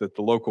uses that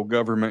the local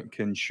government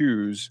can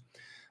choose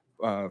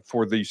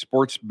for the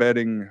sports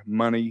betting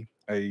money.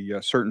 A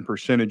certain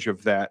percentage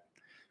of that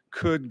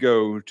could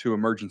go to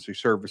emergency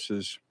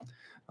services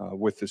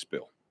with this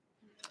bill.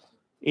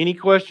 Any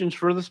questions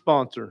for the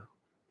sponsor?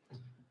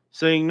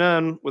 Seeing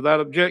none,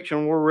 without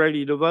objection, we're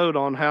ready to vote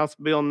on House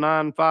Bill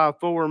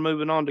 954.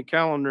 Moving on to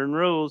calendar and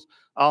rules.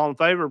 All in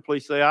favor,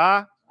 please say aye.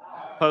 Aye.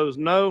 Opposed,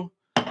 no.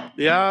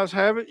 The ayes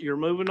have it. You're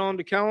moving on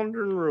to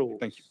calendar and rules.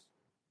 Thank you.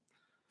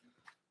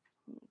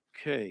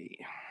 Okay.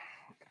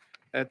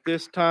 At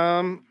this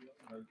time,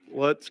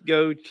 let's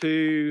go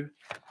to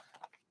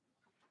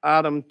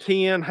item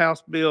 10,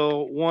 House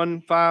Bill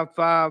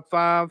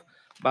 1555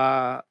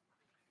 by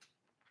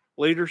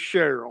Leader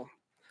Sherrill.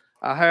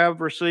 I have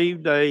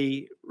received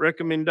a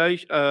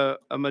recommendation, a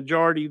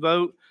majority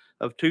vote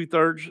of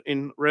 2/3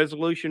 in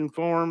resolution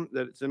form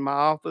that it's in my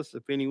office.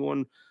 If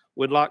anyone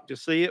would like to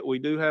see it, we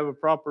do have a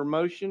proper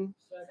motion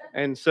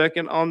and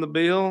second on the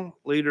bill.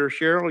 Leader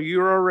Sherrill, you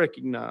are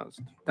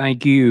recognized.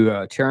 Thank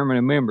you, Chairman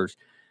and members.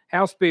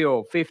 House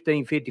Bill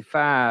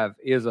 1555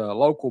 is a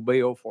local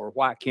bill for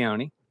White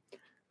County.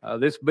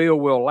 This bill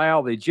will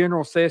allow the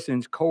General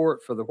Sessions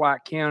Court for the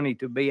White County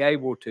to be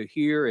able to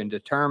hear and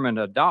determine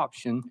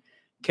adoption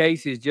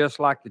cases just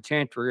like the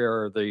Chancery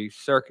or the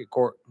Circuit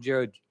Court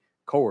judge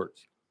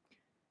courts.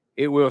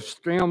 It will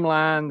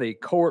streamline the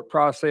court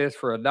process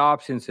for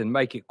adoptions and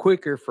make it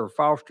quicker for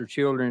foster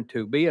children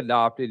to be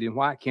adopted in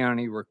White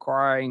County,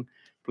 requiring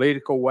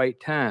political wait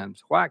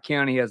times. White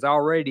County has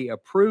already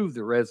approved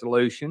the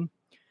resolution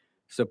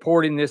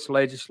supporting this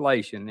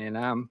legislation, and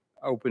I'm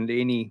open to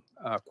any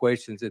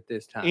questions at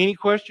this time. Any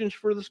questions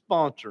for the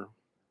sponsor?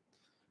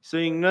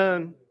 Seeing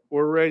none,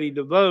 we're ready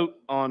to vote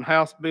on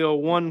House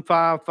Bill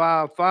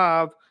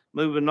 1555.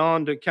 Moving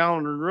on to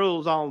calendar and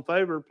rules. All in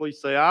favor, please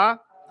say aye.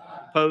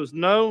 Opposed,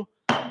 no.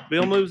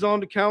 Bill moves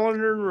on to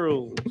calendar and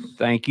rules.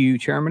 Thank you,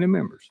 Chairman and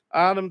members.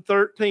 Item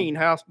 13,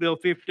 House Bill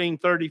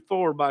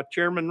 1534 by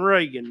Chairman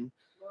Reagan.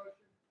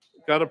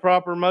 Got a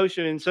proper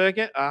motion and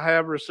second. I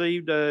have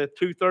received a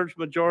 2/3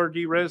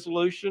 majority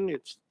resolution.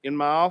 It's in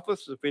my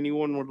office. If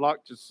anyone would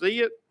like to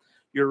see it,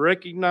 you're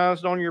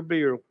recognized on your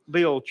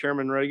bill,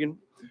 Chairman Reagan.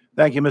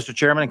 Thank you, Mr.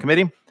 Chairman and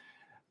committee.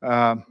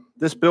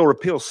 This bill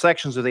repeals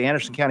sections of the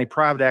Anderson County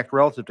Private Act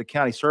relative to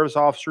county service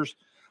officers.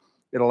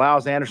 It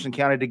allows Anderson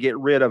County to get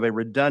rid of a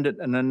redundant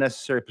and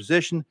unnecessary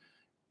position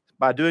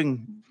by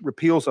doing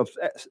repeals of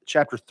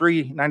Chapter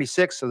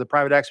 396 of the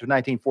Private Acts of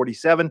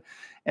 1947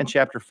 and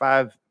Chapter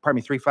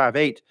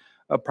 358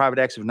 of Private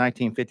Acts of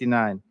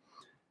 1959.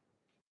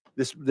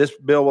 This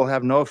bill will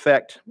have no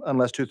effect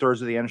unless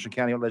 2/3 of the Anderson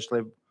County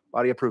legislative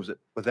body approves it.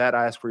 With that,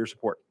 I ask for your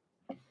support.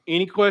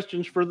 Any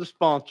questions for the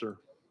sponsor?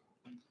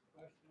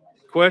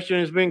 Question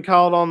has been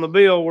called on the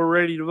bill. We're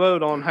ready to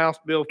vote on House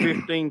Bill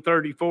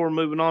 1534.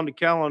 Moving on to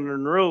calendar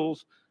and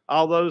rules.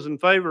 All those in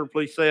favor,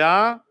 please say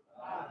aye.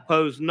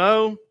 Opposed,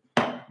 no.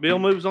 Bill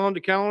moves on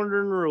to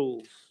calendar and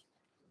rules.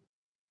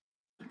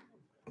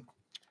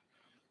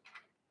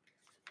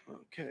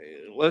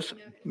 Okay, let's.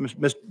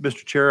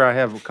 Mr. Chair, I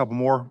have a couple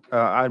more.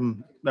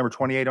 Item number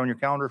 28 on your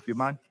calendar, if you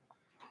mind.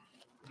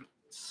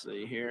 Let's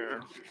see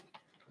here.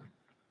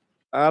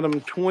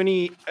 Item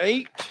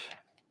 28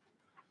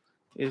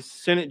 is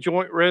Senate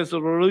Joint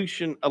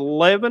Resolution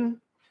 11.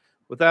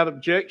 Without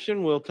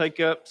objection, we'll take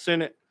up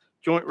Senate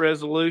Joint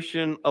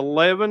Resolution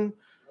 11.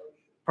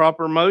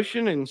 Proper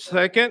motion and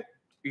second.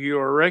 You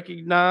are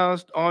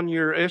recognized on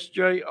your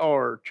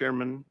SJR,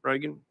 Chairman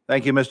Reagan.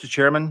 Thank you, Mr.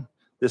 Chairman.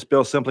 This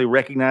bill simply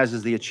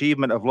recognizes the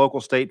achievement of local,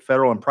 state,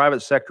 federal, and private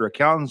sector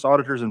accountants,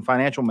 auditors, and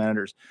financial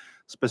managers,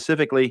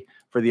 specifically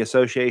for the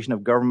Association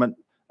of Government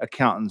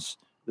Accountants.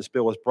 This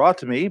bill was brought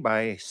to me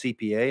by a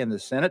CPA in the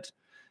Senate,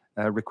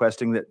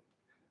 requesting that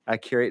I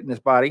carry it in this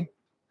body.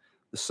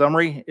 The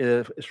summary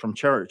is from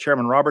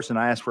Chairman Roberts, and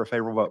I ask for a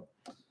favorable vote.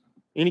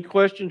 Any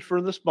questions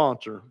for the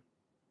sponsor?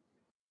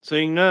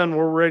 Seeing none,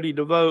 we're ready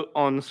to vote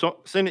on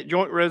Senate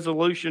Joint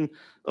Resolution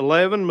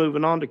 11.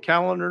 Moving on to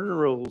calendar and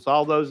rules.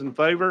 All those in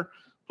favor,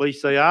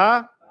 please say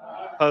aye.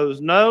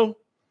 Opposed, no.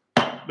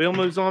 Bill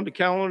moves on to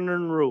calendar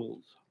and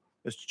rules.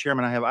 Mr.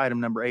 Chairman, I have item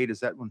number 8.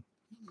 Is that one?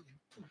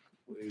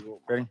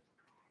 Ready?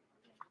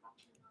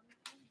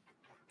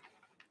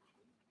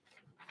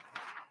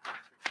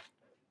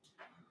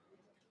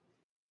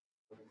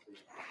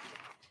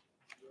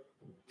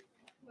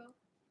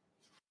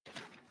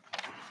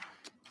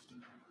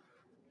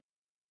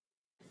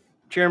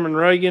 Chairman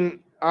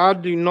Reagan, I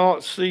do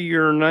not see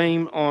your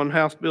name on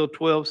House Bill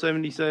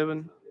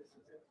 1277.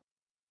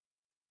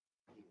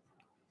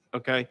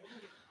 Okay,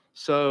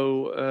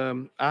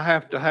 so I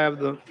have to have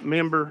the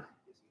member.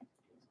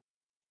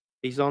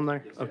 He's on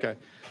there? Okay.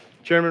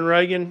 Chairman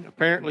Reagan,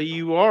 apparently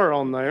you are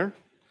on there.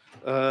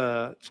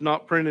 It's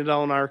not printed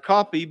on our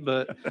copy,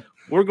 but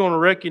we're going to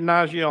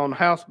recognize you on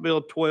House Bill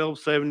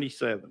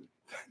 1277.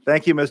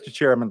 Thank you, Mr.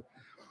 Chairman.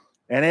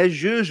 And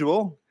as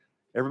usual,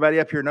 everybody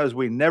up here knows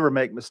we never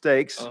make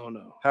mistakes. Oh,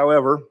 no.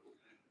 However,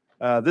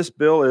 this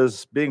bill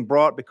is being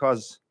brought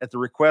because at the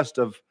request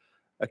of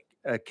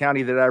a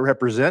county that I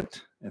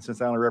represent, and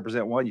since I only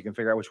represent one, you can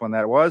figure out which one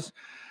that was.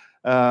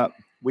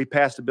 We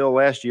passed a bill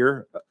last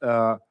year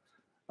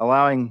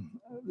allowing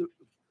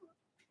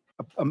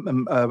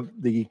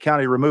the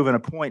county to remove and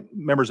appoint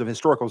members of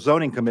historical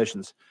zoning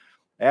commissions.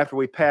 After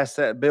we passed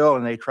that bill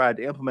and they tried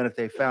to implement it,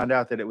 they found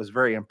out that it was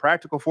very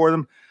impractical for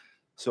them.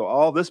 So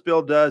all this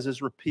bill does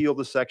is repeal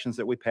the sections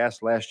that we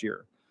passed last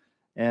year.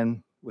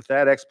 And with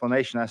that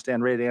explanation, I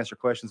stand ready to answer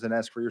questions and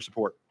ask for your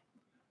support.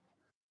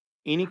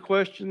 Any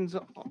questions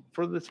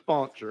for the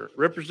sponsor?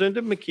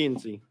 Representative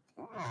McKenzie.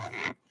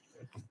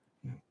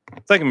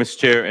 Thank you, Mr.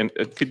 Chair. And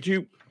could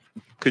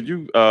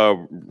you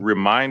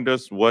remind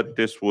us what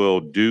this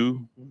will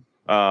do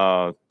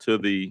to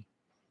the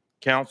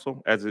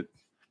council as it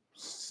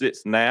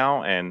sits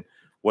now and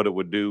what it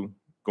would do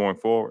going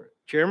forward?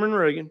 Chairman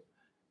Reagan.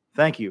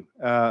 Thank you.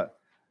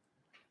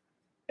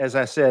 As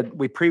I said,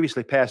 we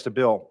previously passed a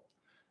bill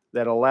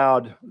that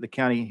allowed the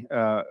county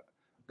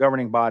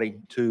governing body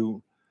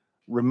to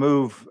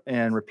remove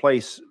and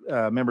replace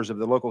members of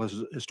the local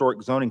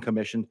historic zoning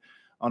commission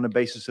on the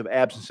basis of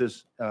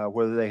absences,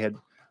 whether they had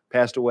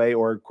passed away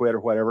or quit or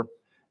whatever.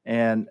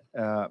 And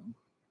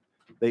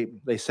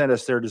they sent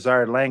us their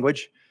desired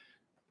language.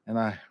 And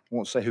I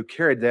won't say who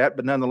carried that,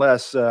 but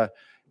nonetheless,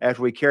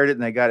 after we carried it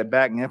and they got it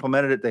back and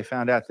implemented it, they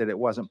found out that it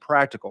wasn't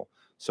practical.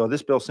 So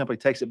this bill simply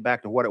takes it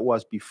back to what it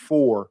was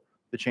before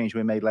the change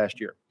we made last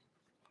year.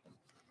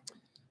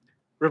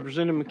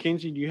 Representative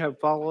McKenzie, do you have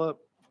follow-up?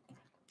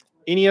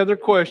 Any other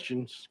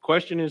questions?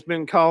 Question has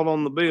been called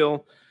on the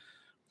bill.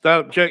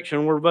 Without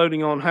objection, we're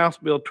voting on House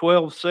Bill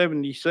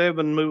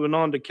 1277. Moving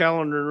on to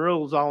calendar and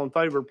rules. All in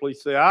favor,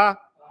 please say aye.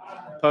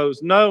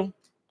 Opposed, no.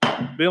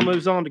 Bill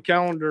moves on to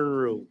calendar and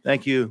rules.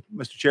 Thank you,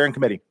 Mr. Chair and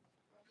committee.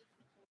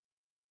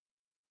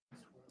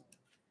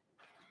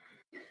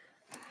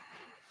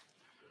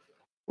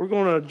 We're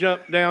going to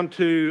jump down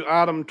to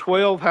item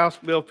 12, House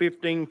Bill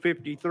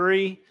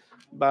 1553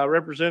 by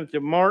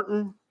Representative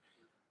Martin.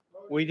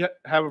 We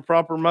have a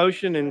proper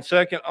motion and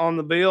second on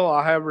the bill.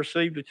 I have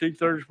received a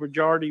 2/3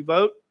 majority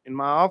vote in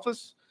my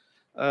office.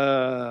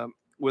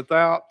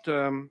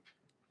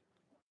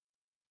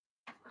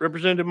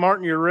 Representative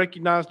Martin, you're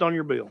recognized on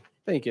your bill.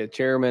 Thank you,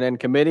 Chairman and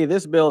committee.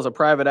 This bill is a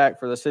private act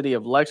for the city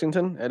of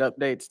Lexington. It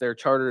updates their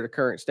charter to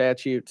current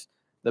statutes.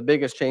 The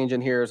biggest change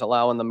in here is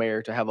allowing the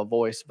mayor to have a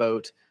voice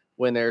vote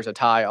when there's a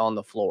tie on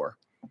the floor.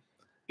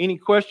 Any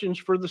questions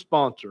for the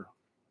sponsor?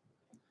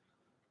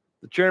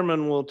 The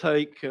chairman will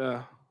take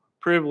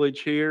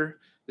privilege here.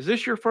 Is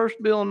this your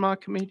first bill in my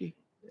committee?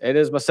 It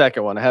is my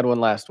second one. I had one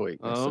last week.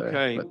 Yes, sir.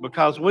 Okay,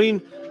 because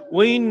we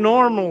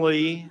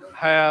normally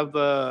have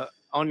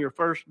on your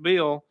first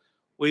bill,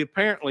 we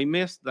apparently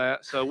missed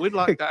that. So we'd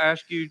like to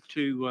ask you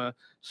to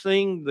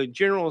sing the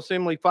General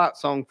Assembly fight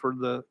song for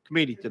the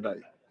committee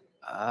today.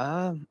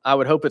 I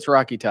would hope it's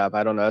Rocky Top.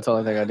 I don't know. That's the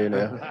only thing I do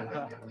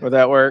know. Would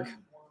that work?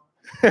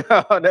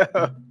 Oh, no.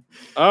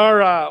 All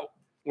right.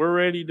 We're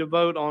ready to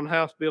vote on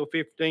House Bill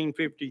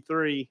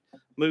 1553.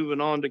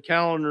 Moving on to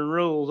calendar and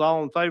rules.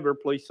 All in favor,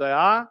 please say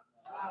aye.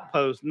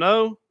 Opposed,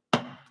 no.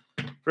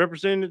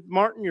 Representative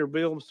Martin, your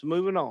bill is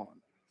moving on.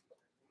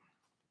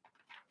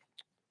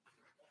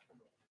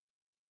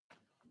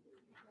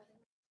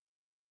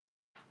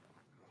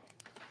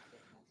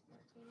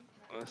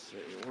 Let's see,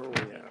 where are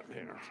we at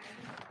here?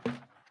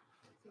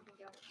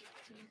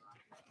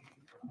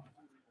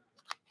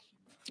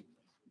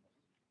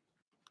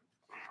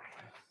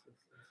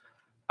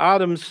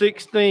 Item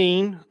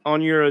 16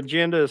 on your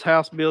agenda is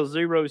House Bill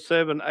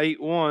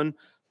 0781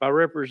 by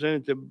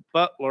Representative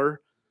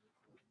Butler.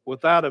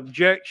 Without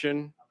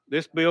objection,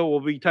 this bill will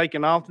be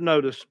taken off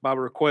notice by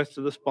request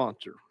of the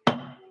sponsor.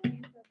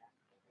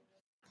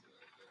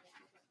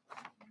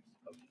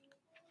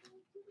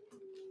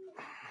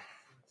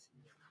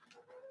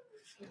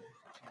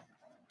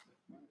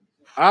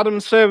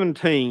 Item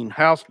 17,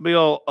 House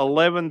Bill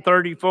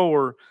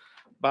 1134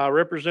 by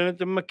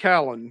Representative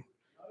McCallum.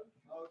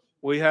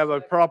 We have a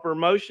proper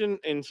motion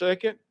and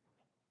second.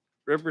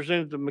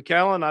 Representative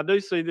McCallum, I do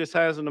see this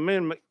has an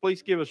amendment.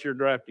 Please give us your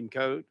drafting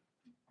code.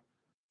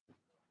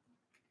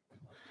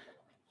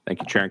 Thank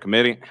you, Chair and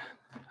Committee.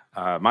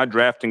 My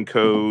drafting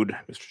code,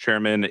 Mr.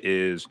 Chairman,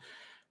 is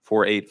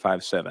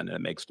 4857, and it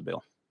makes the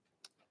bill.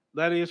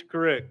 That is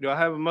correct. Do I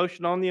have a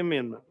motion on the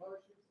amendment?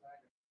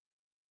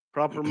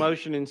 Proper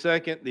motion and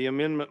second. The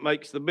amendment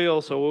makes the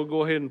bill, so we'll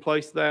go ahead and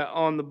place that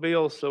on the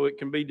bill so it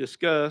can be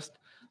discussed.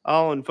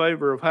 All in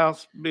favor of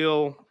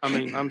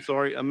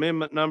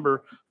amendment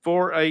number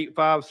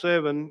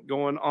 4857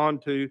 going on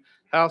to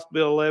House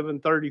Bill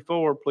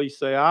 1134, please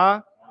say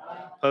aye.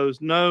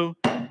 Opposed, no.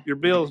 Your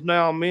bill is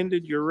now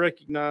amended. You're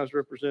recognized,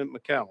 Representative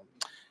McCallum.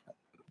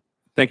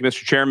 Thank you,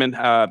 Mr. Chairman.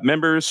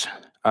 Members,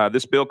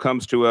 this bill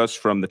comes to us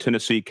from the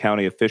Tennessee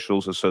County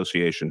Officials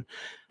Association.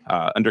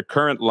 Under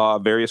current law,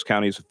 various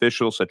counties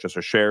officials, such as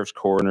our sheriffs,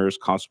 coroners,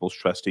 constables,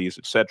 trustees,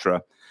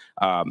 etc.,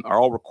 are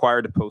all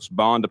required to post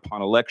bond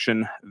upon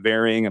election,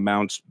 varying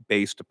amounts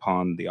based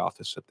upon the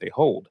office that they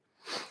hold.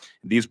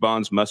 These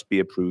bonds must be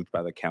approved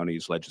by the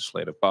county's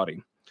legislative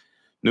body.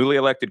 Newly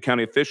elected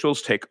county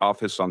officials take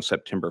office on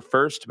September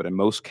 1st, but in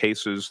most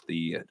cases,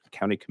 the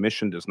county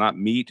commission does not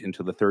meet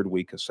until the third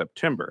week of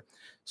September.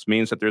 This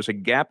means that there's a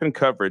gap in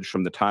coverage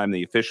from the time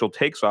the official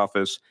takes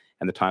office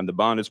and the time the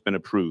bond has been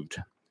approved.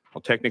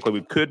 Well, technically,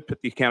 we could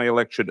put the county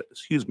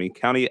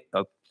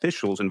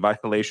officials in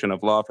violation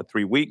of law for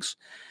 3 weeks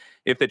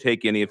if they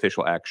take any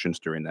official actions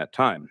during that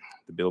time.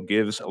 The bill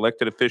gives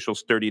elected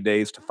officials 30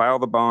 days to file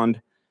the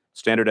bond,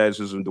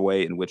 standardizes the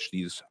way in which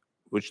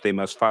they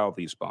must file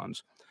these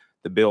bonds.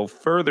 The bill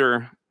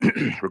further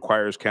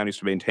requires counties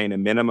to maintain a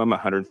minimum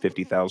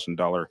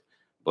 $150,000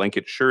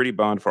 blanket surety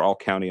bond for all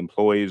county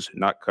employees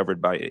not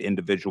covered by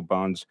individual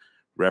bonds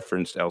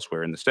referenced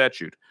elsewhere in the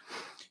statute.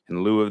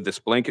 In lieu of this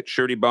blanket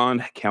surety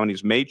bond,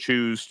 counties may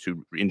choose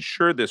to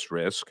insure this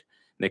risk.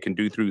 They can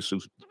do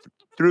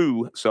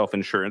through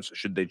self-insurance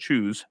should they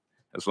choose,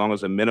 as long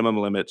as the minimum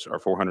limits are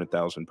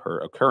 $400,000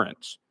 per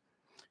occurrence.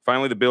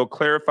 Finally, the bill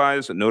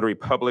clarifies that notary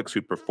publics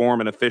who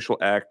perform an official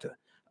act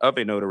of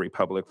a notary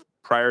public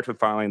prior to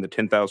filing the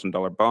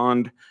 $10,000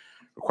 bond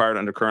required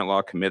under current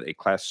law commit a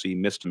Class C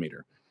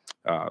misdemeanor.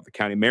 The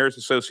County Mayors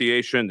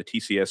Association, the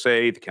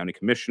TCSA, the County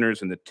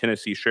Commissioners, and the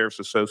Tennessee Sheriff's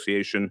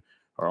Association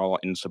are all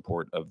in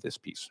support of this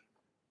piece.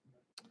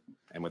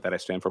 And with that, I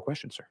stand for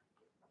questions, sir.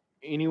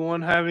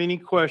 Anyone have any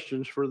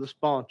questions for the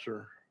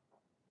sponsor?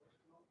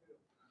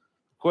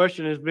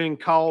 Question has been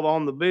called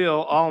on the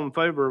bill. All in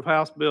favor of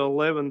House Bill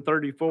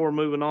 1134,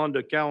 moving on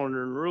to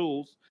calendar and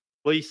rules,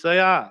 please say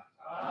aye.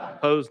 Aye.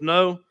 Opposed,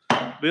 no.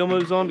 Bill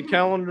moves on to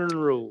calendar and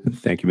rules.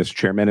 Thank you, Mr.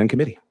 Chairman and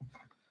committee.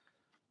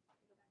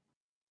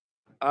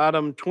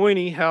 Item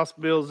 20, House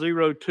Bill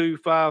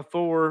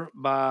 0254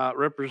 by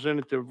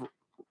Representative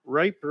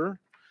Raper.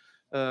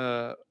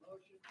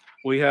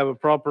 We have a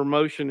proper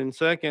motion and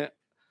second.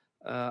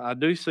 I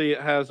do see it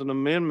has an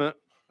amendment.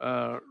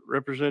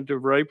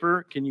 Representative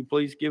Raper, can you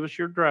please give us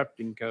your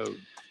drafting code?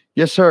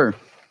 Yes, sir.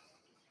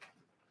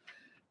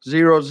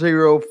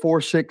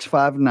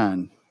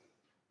 004659.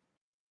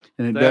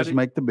 And it does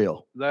make the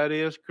bill. That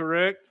is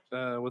correct.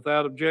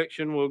 Without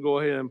objection, we'll go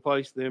ahead and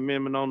place the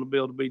amendment on the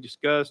bill to be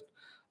discussed.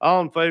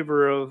 All in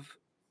favor of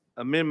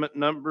amendment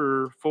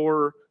number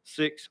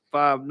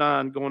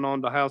 4659 going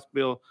on to House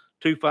Bill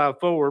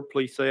 254,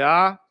 please say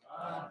aye.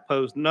 Aye.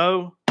 Opposed,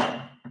 no.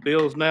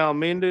 Bill is now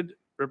amended.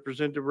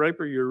 Representative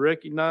Raper, you're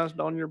recognized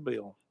on your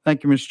bill.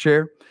 Thank you, Mr.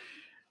 Chair.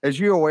 As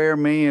you're aware,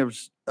 many of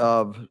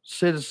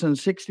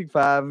citizens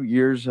 65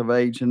 years of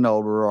age and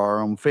older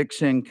are on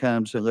fixed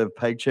incomes that live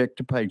paycheck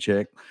to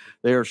paycheck.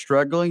 They are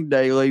struggling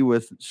daily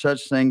with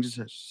such things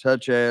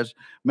such as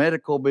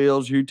medical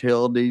bills,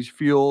 utilities,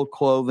 fuel,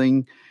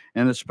 clothing,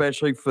 and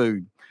especially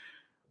food.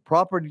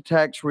 Property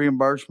tax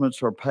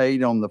reimbursements are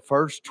paid on the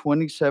first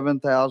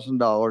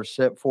 $27,000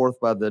 set forth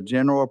by the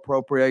General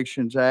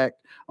Appropriations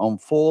Act on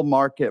full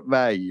market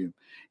value.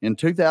 In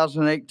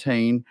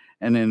 2018,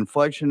 an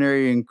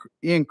inflationary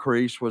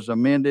increase was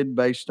amended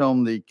based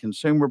on the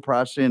Consumer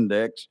Price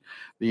Index.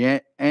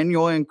 The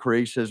annual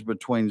increase is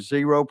between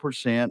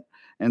 0%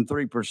 and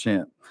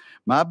 3%.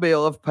 My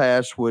bill, if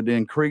passed, would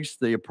increase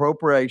the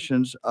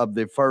appropriations of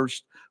the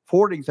first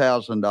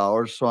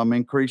 $40,000, so I'm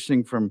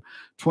increasing from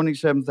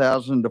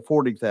 $27,000 to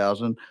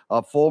 $40,000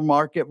 of full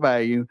market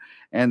value,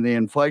 and the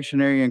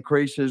inflationary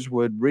increases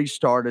would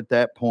restart at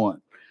that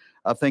point.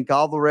 I think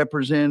all the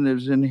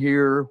representatives in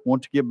here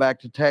want to give back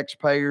to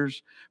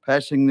taxpayers.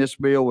 Passing this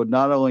bill would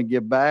not only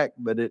give back,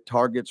 but it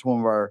targets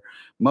one of our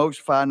most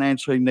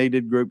financially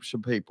needed groups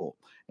of people.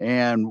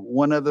 And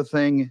one other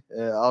thing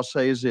I'll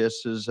say is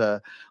this, is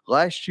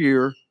last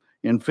year,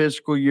 in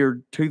fiscal year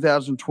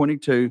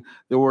 2022,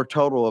 there were a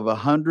total of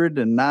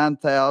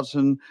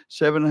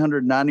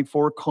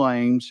 109,794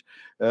 claims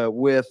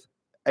with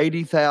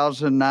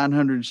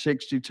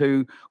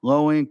 80,962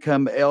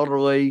 low-income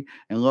elderly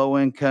and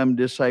low-income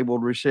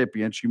disabled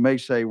recipients. You may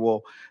say,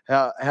 well,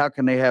 how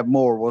can they have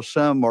more? Well,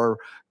 some are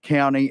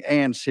county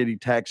and city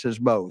taxes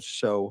both.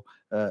 So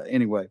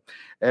anyway,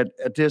 at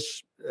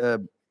this,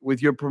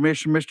 with your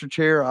permission, Mr.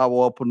 Chair, I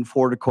will open the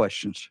floor to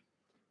questions.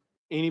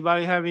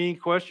 Anybody have any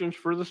questions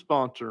for the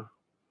sponsor?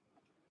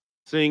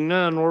 Seeing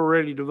none, we're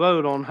ready to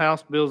vote on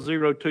House Bill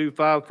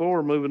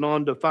 0254. Moving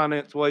on to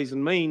Finance, Ways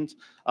and Means.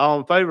 All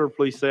in favor,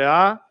 please say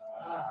aye.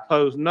 Aye.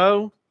 Opposed,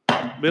 no.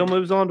 Bill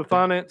moves on to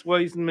Finance,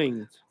 Ways and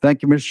Means.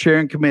 Thank you, Mr. Chair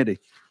and committee.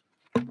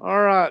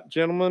 All right,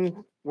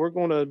 gentlemen, we're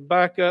going to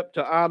back up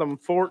to item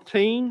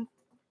 14.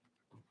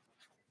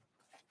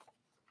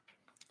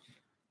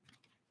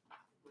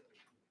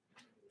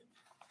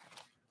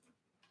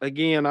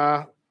 Again,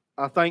 I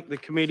thank the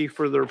committee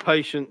for their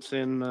patience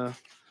in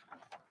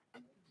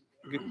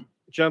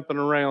jumping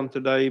around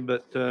today,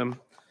 but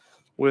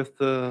with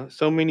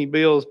so many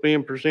bills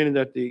being presented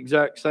at the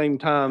exact same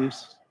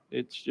times,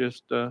 it's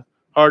just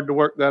hard to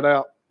work that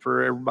out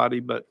for everybody.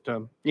 But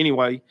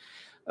anyway,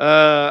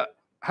 item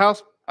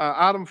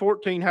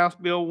 14, House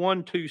Bill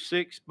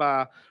 126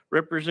 by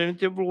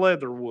Representative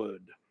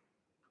Leatherwood.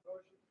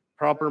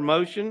 Proper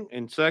motion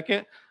and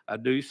second. I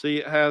do see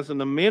it has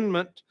an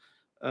amendment.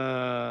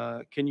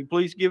 Can you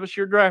please give us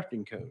your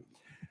drafting code?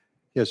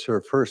 Yes, sir.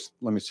 First,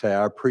 let me say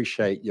I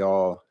appreciate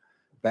y'all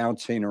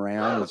bouncing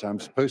around as I'm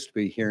supposed to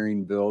be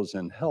hearing bills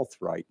in health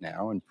right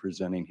now and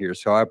presenting here.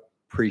 So I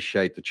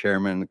appreciate the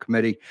chairman and the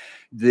committee.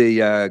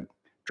 The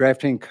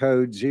drafting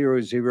code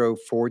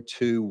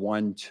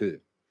 004212.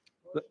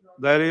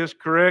 That is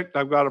correct.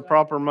 I've got a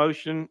proper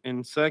motion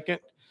and second.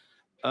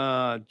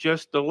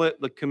 Just to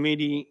let the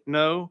committee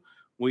know,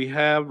 we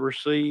have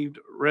received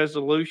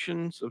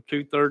resolutions of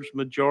 2/3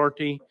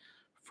 majority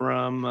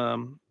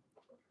from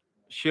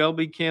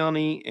Shelby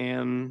County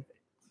and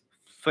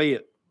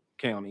Fayette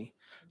County.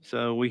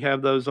 So we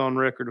have those on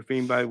record if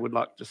anybody would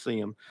like to see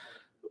them.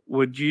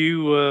 Would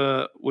you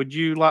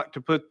like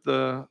to put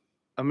the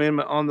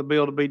amendment on the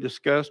bill to be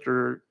discussed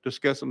or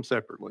discuss them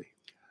separately?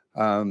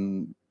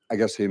 I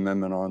guess the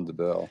amendment on the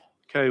bill.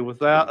 Okay,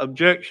 without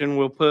objection,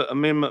 we'll put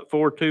amendment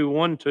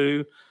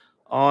 4212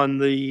 on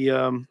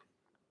the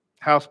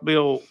House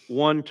Bill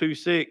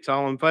 126.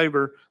 All in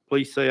favor,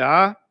 please say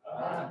aye.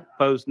 Aye.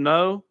 Opposed,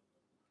 no.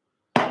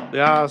 The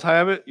ayes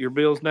have it. Your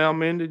bill is now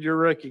amended. You're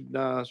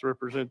recognized,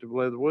 Representative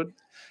Leatherwood.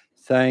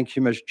 Thank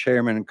you, Mr.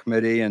 Chairman and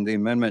committee. And the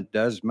amendment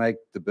does make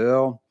the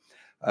bill.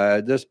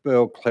 This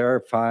bill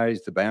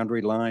clarifies the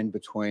boundary line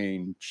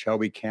between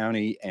Shelby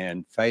County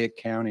and Fayette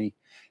County.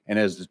 And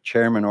as the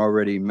chairman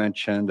already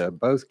mentioned,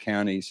 both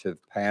counties have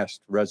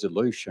passed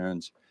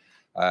resolutions,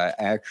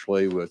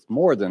 actually with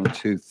more than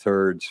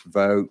 2/3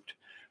 vote.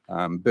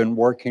 Been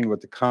working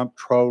with the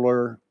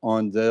comptroller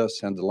on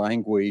this, and the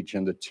language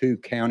in the two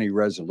county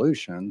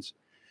resolutions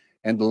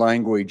and the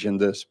language in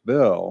this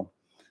bill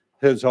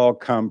has all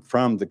come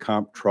from the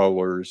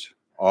comptroller's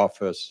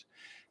office.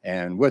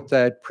 And with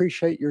that,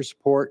 appreciate your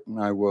support, and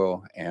I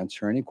will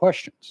answer any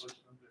questions.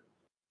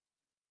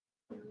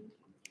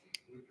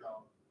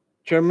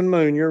 Chairman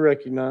Moon, you're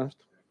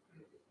recognized.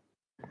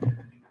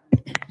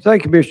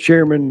 Thank you, Mr.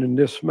 Chairman, and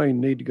this may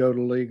need to go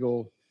to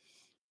legal.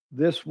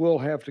 This will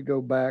have to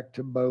go back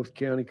to both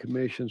county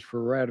commissions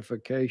for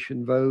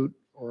ratification vote,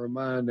 or am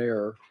I in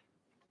error?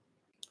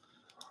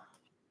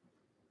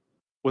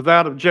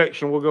 Without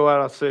objection, we'll go out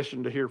of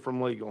session to hear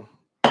from legal.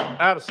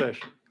 Out of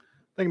session.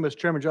 Thank you, Mr.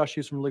 Chairman. Josh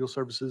Hughes from Legal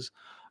Services.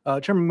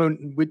 Chairman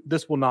Moon,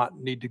 this will not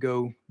need to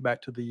go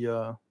back to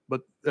the,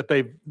 but that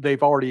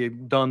they've already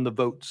done the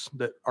votes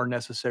that are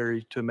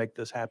necessary to make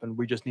this happen.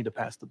 We just need to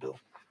pass the bill.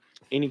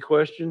 Any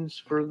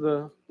questions for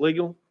the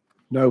legal?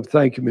 No,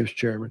 thank you, Mr.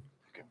 Chairman.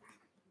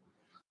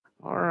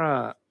 All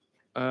right.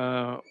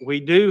 We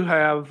do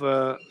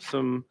have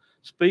some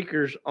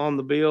speakers on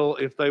the bill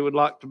if they would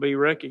like to be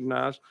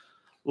recognized.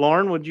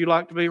 Lauren, would you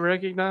like to be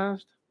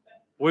recognized?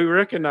 We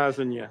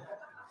recognizing you.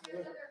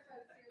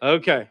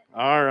 Okay.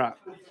 All right.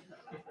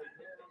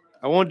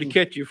 I wanted to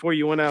catch you before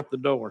you went out the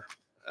door.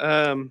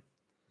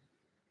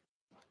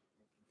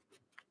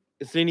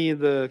 Is any of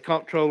the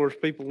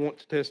comptrollers people want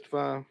to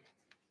testify?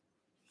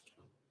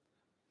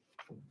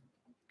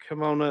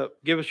 Come on up.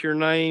 Give us your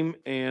name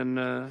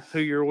and who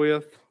you're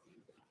with.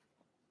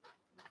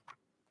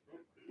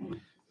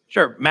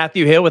 Sure.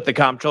 Matthew Hill with the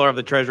Comptroller of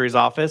the Treasury's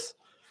Office.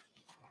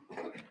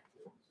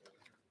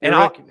 And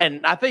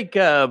I think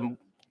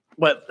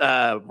what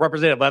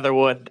Representative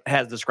Leatherwood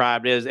has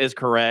described is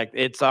correct.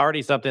 It's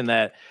already something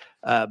that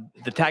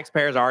the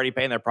taxpayers are already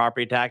paying their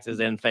property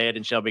taxes in Fayette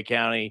and Shelby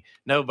County.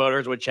 No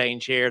voters would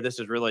change here. This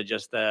is really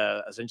just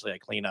essentially a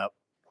cleanup.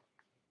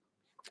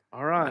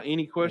 All right.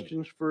 Any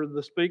questions for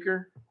the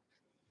speaker?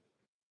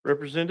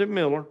 Representative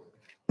Miller.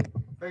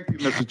 Thank you,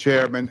 Mr.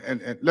 Chairman.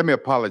 And let me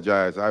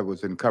apologize. I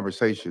was in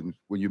conversation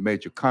when you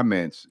made your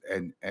comments,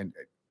 and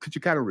could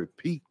you kind of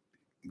repeat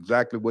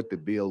exactly what the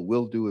bill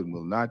will do and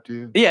will not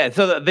do? Yeah,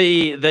 so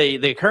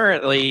the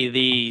currently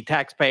the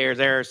taxpayers,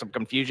 there's some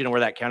confusion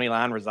where that county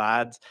line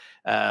resides.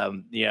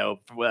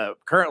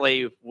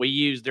 Currently we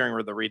use during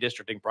the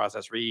redistricting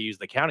process, we use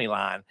the county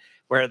line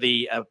where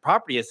the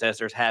property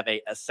assessors have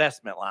a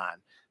assessment line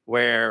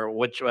where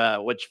which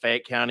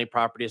Fayette County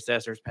property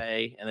assessors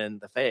pay, and then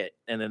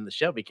the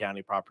Shelby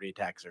County property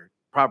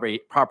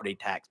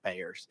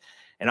taxpayers.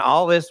 And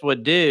all this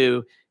would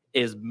do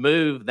is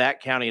move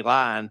that county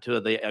line to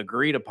the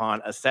agreed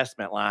upon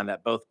assessment line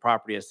that both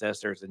property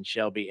assessors in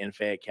Shelby and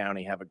Fayette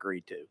County have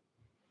agreed to.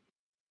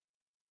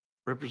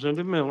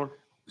 Representative Miller.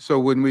 So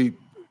when we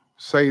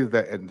say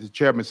that, and the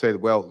chairman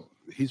said, well,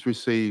 he's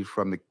received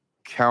from the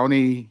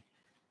county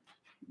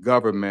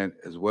government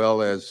as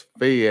well as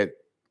Fayette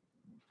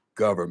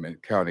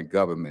government, county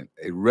government,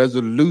 a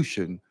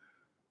resolution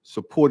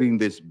supporting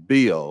this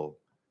bill.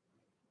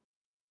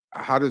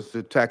 How does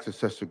the tax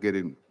assessor get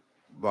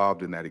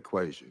involved in that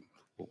equation?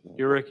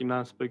 You're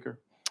recognized, Speaker.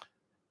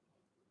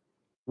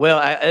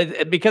 Well,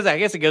 because I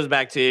guess it goes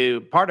back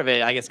to part of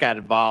it, I guess got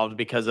involved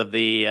because of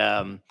the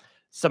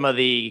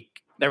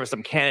there were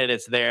some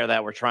candidates there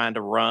that were trying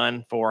to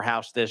run for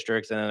House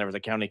districts, and then there was a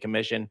county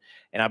commission.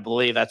 And I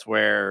believe that's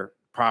where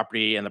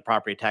property and the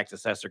property tax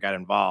assessor got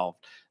involved.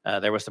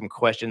 There was some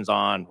questions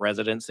on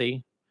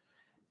residency,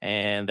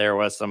 and there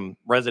was some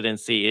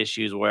residency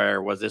issues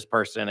where was this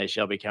person a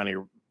Shelby County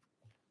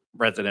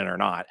resident or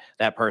not?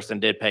 That person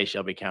did pay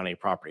Shelby County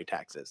property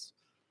taxes.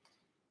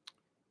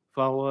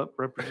 Follow up,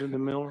 Representative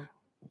Miller.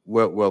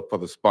 Well, for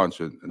the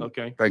sponsor.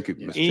 Okay. Thank you,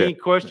 Mr. Any Chair.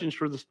 questions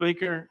for the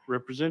speaker?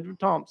 Representative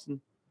Thompson.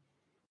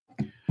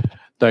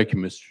 Thank you,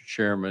 Mr.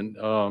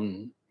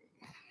 Chairman.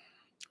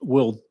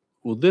 Will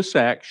this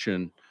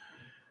action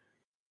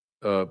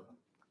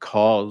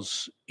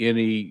cause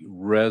any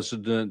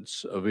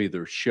residents of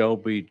either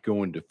Shelby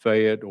going to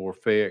Fayette or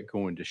Fayette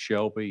going to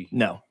Shelby?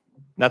 No,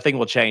 nothing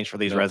will change for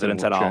these Nothing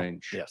residents will at all.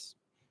 change. Yes.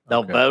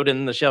 They'll Okay. vote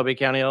in the Shelby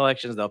County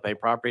elections. They'll pay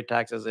property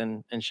taxes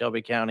in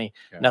Shelby County.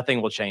 Okay.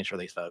 Nothing will change for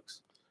these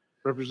folks.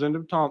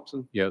 Representative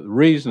Thompson. Yeah, the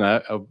reason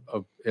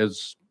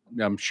as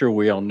I'm sure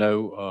we all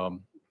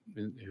know,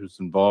 who's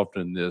involved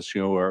in this,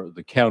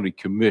 the county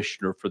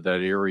commissioner for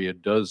that area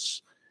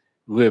does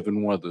live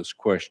in one of those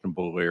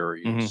questionable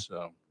areas.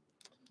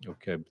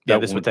 Okay. but Yeah,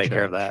 that this would won't take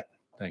care of change. that.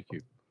 Thank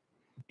you.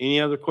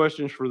 Any other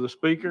questions for the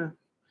speaker?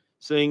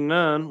 Seeing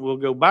none, we'll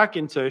go back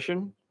in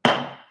session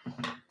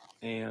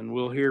and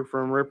we'll hear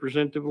from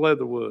Representative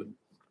Leatherwood.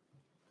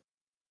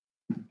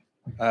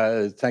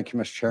 Thank you,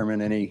 Mr.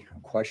 Chairman. Any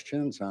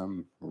questions?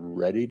 I'm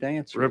ready to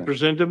answer them.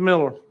 Representative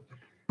Miller.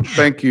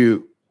 Thank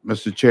you,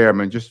 Mr.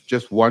 Chairman.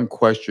 Just one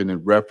question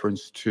in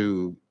reference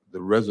to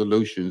the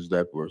resolutions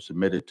that were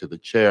submitted to the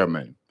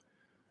chairman.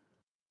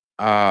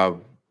 Have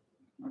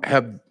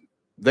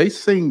they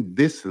seen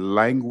this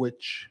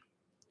language,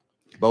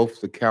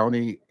 both the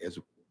county as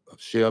of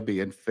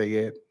Shelby and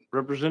Fayette?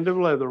 Representative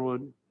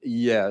Leatherwood.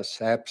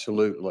 Yes,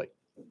 absolutely.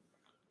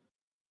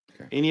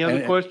 Any other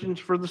And- questions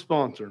for the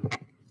sponsor?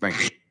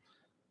 Thank you.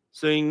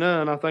 Seeing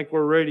none, I think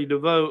we're ready to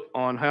vote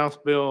on House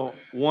Bill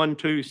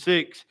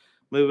 126.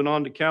 Moving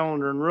on to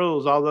calendar and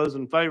rules. All those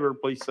in favor,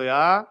 please say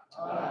aye.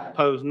 Aye.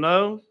 Opposed,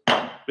 no.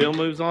 Bill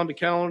moves on to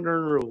calendar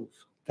and rules.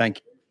 Thank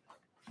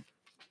you.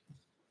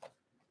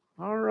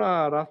 All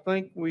right, I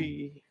think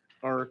we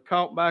are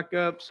caught back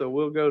up, so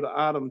we'll go to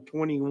item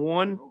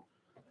 21.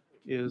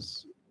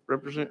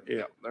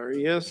 There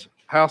he is.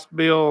 House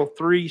Bill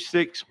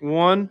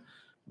 361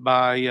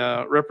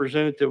 by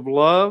Representative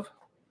Love.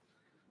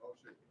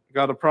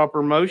 Got a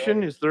proper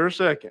motion. Is there a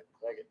second?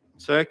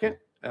 Second.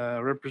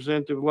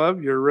 Representative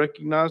Love, you're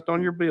recognized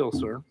on your bill,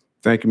 sir.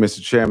 Thank you,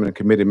 Mr. Chairman and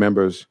committee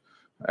members.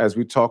 As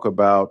we talk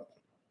about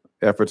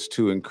efforts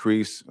to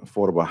increase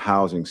affordable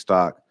housing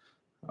stock,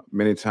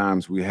 many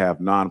times we have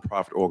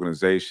nonprofit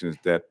organizations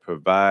that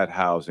provide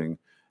housing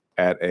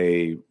at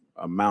a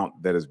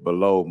amount that is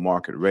below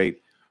market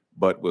rate,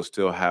 but will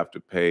still have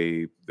to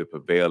pay the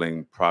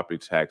prevailing property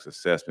tax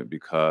assessment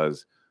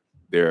because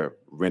they're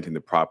renting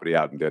the property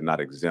out and they're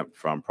not exempt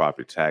from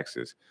property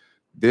taxes.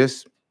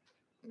 This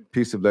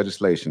piece of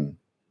legislation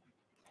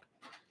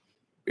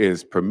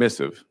is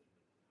permissive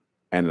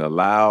and it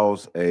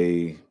allows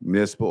a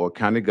municipal or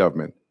county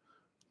government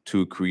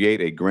to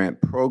create a grant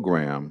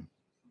program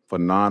for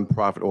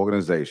nonprofit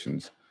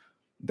organizations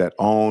that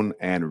own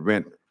and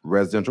rent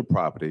residential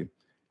property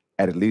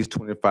at least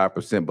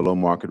 25% below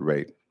market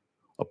rate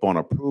upon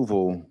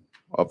approval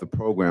of the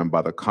program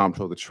by the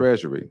Comptroller of the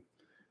Treasury.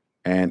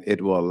 And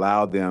it will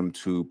allow them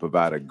to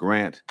provide a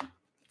grant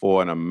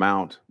for an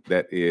amount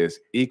that is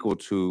equal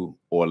to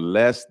or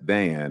less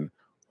than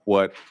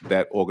what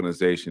that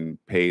organization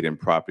paid in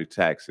property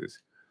taxes.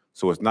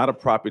 So it's not a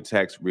property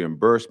tax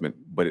reimbursement,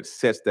 but it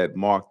sets that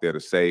mark there to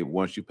say,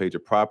 once you paid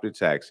your property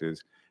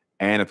taxes,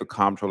 and if the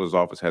Comptroller's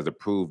office has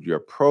approved your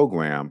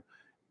program,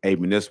 a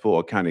municipal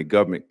or county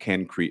government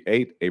can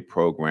create a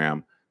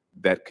program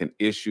that can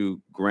issue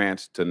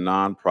grants to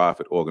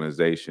nonprofit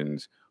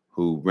organizations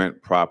who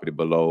rent property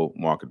below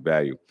market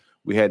value.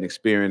 We had an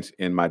experience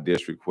in my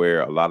district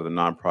where a lot of the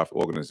nonprofit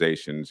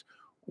organizations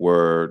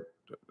were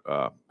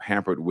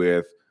hampered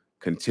with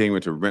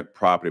continuing to rent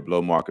property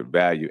below market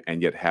value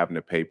and yet having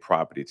to pay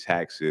property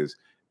taxes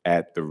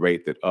at the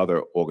rate that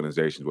other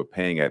organizations were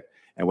paying at,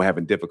 and we're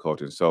having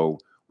difficulty. So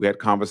we had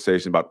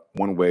conversations about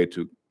one way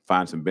to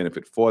find some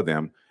benefit for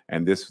them,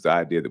 and this is the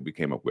idea that we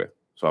came up with.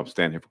 So I'm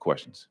standing here for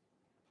questions.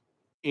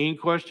 Any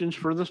questions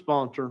for the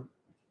sponsor?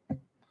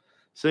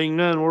 Seeing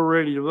none, we're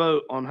ready to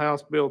vote on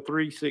House Bill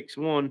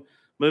 361.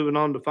 Moving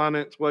on to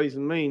Finance, Ways,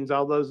 and Means.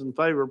 All those in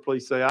favor,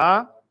 please say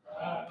aye.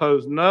 Aye.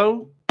 Opposed,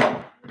 no.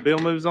 Bill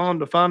moves on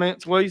to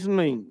Finance, Ways, and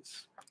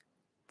Means.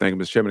 Thank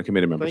you, Mr. Chairman and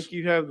committee I members. think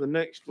you have the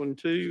next one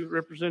too,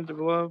 Representative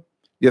Love.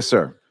 Yes,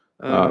 sir.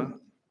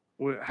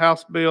 With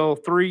House Bill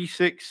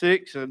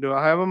 366, do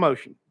I have a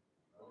motion?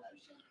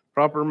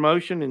 Proper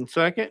motion and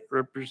second.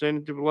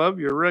 Representative Love,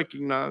 you're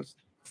recognized.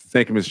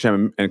 Thank you, Mr.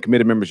 Chairman. And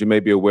committee members, you may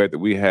be aware that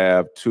we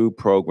have two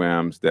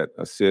programs that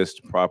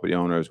assist property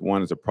owners.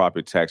 One is a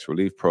property tax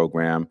relief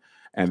program,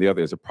 and the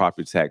other is a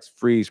property tax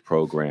freeze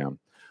program.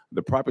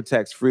 The property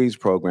tax freeze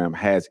program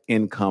has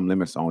income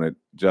limits on it,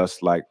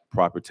 just like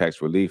property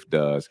tax relief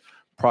does.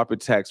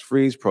 Property tax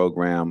freeze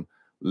program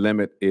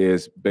limit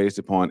is based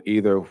upon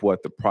either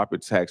what the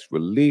property tax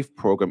relief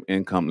program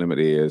income limit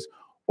is,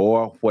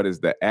 or what is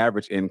the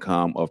average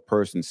income of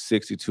persons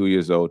 62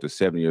 years old to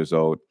 70 years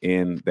old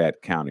in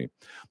that county.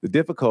 The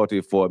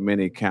difficulty for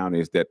many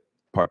counties that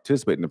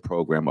participate in the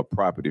program of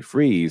property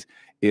freeze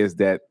is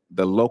that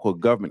the local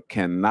government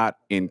cannot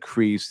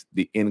increase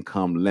the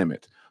income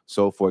limit.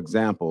 So for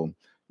example,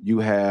 you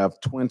have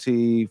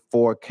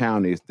 24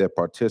 counties that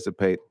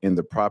participate in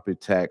the property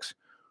tax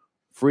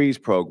freeze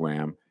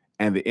program,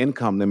 and the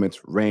income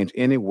limits range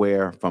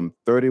anywhere from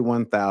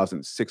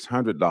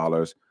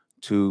 $31,600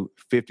 to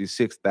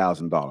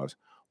 $56,000.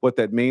 What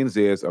that means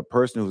is a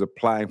person who's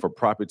applying for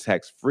property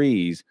tax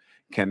freeze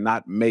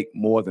cannot make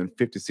more than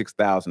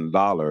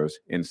 $56,000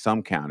 in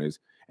some counties,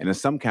 and in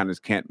some counties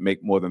can't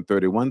make more than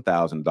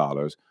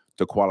 $31,000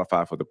 to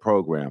qualify for the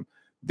program.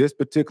 This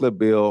particular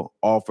bill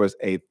offers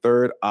a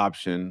third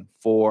option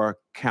for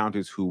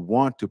counties who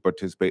want to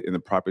participate in the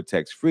property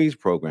tax freeze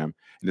program,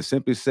 and it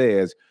simply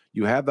says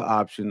you have the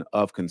option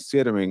of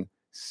considering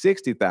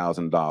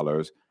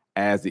 $60,000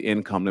 as the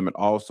income limit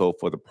also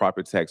for the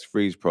property tax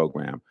freeze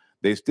program.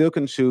 They still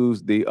can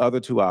choose the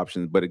other two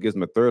options, but it gives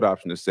them a third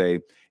option to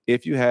say,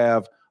 if you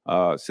have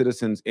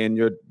citizens in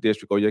your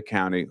district or your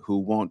county who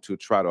want to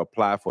try to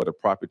apply for the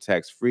property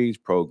tax freeze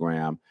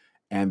program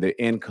and the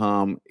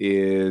income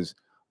is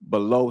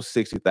below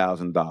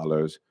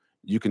 $60,000,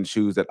 you can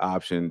choose that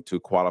option to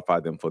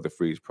qualify them for the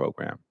freeze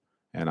program.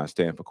 And I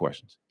stand for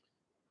questions.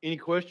 Any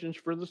questions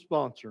for the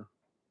sponsor?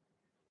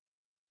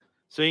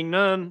 Seeing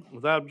none,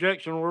 without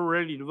objection, we're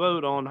ready to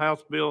vote on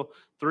House Bill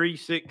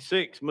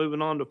 366.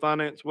 Moving on to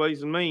Finance,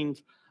 Ways and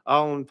Means.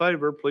 All in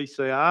favor, please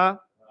say aye.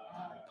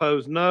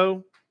 Opposed,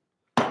 no.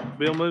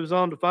 Bill moves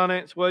on to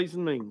Finance, Ways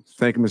and Means.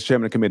 Thank you, Mr.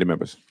 Chairman and committee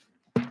members.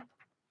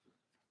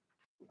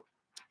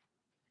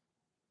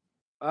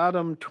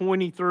 Item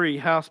 23,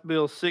 House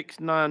Bill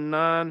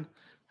 699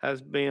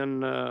 has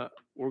been,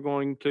 we're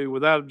going to,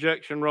 without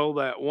objection, roll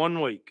that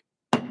 1 week.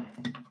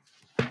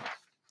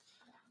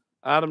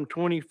 Item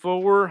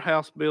 24,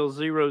 House Bill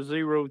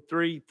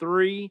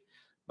 0033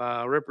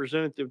 by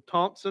Representative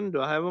Thompson.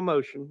 Do I have a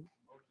motion?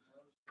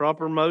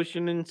 Proper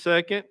motion and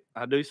second.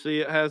 I do see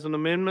it has an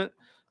amendment.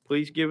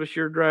 Please give us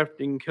your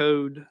drafting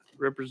code,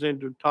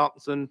 Representative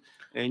Thompson,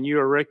 and you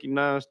are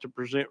recognized to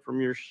present from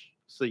your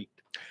seat.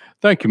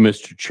 Thank you,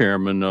 Mr.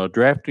 Chairman.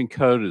 Drafting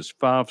code is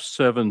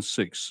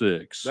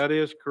 5766. That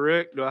is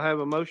correct. Do I have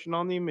a motion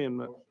on the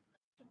amendment?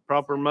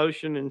 Proper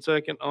motion and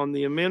second on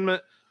the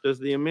amendment. Does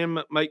the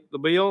amendment make the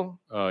bill?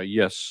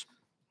 Yes.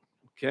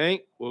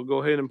 Okay, we'll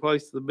go ahead and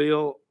place the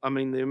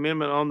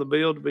amendment on the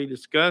bill to be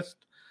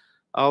discussed.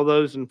 All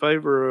those in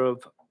favor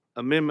of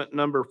amendment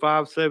number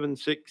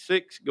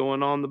 5766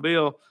 going on the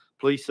bill,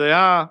 please say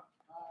aye.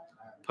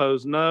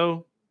 Opposed,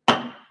 no.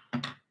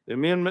 The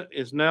amendment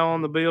is now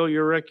on the bill.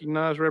 You're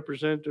recognized,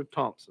 Representative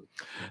Thompson.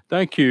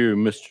 Thank you,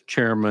 Mr.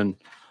 Chairman.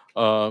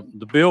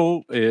 The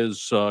bill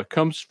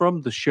comes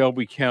from the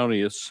Shelby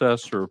County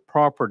Assessor of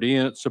Property,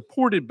 and it's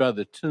supported by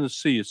the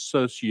Tennessee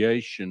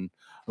Association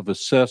of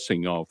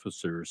Assessing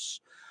Officers.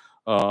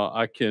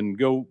 I can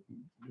go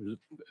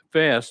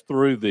fast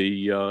through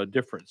the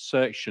different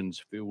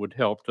sections if it would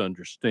help to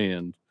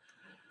understand.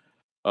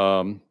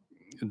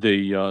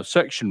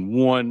 Section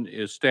 1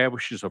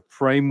 establishes a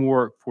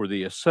framework for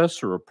the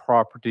assessor of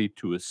property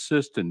to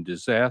assist in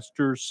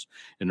disasters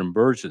and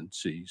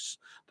emergencies.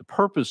 The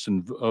purpose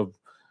of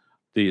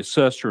the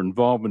assessor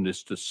involvement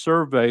is to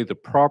survey the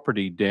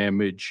property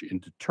damage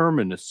and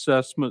determine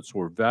assessments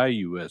or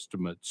value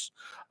estimates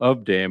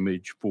of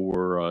damage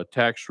for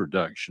tax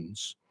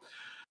reductions.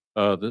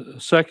 The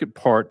second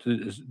part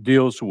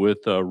deals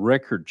with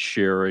record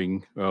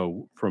sharing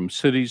from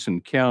cities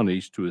and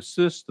counties to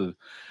assist the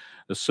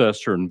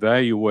assessor in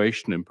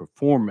valuation and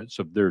performance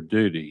of their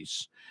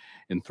duties.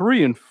 And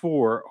 3 and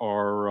 4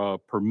 are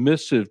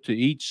permissive to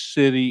each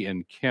city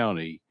and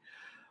county.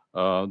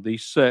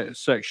 These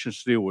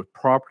sections deal with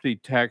property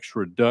tax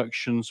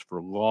reductions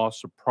for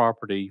loss of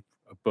property,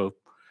 both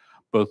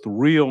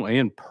real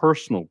and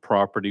personal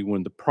property,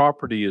 when the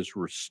property is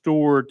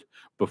restored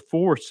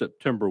before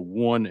September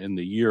 1 in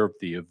the year of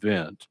the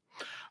event.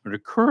 Under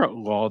current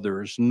law,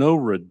 there is no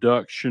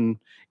reduction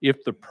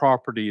if the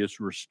property is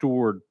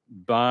restored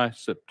by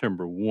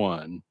September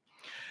 1.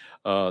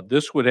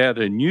 This would add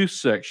a new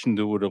section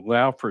that would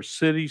allow for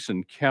cities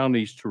and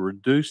counties to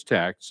reduce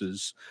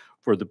taxes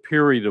for the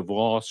period of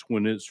loss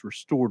when it's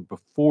restored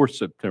before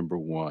September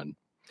 1.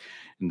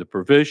 And the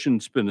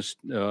provision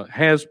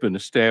has been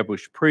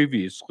established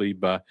previously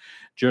by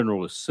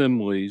General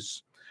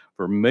Assemblies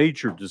for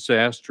major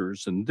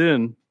disasters, and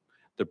then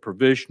the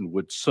provision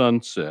would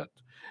sunset.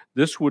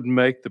 This would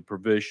make the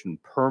provision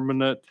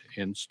permanent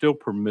and still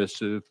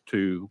permissive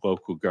to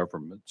local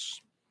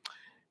governments.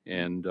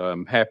 And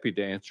I'm happy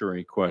to answer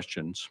any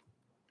questions.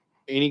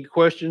 Any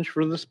questions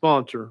for the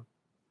sponsor?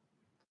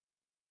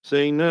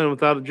 Seeing none,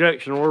 without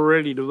objection, we're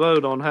ready to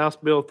vote on House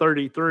Bill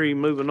 33.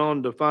 Moving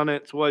on to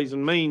Finance, Ways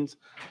and Means.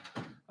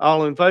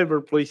 All in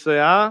favor, please say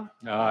aye.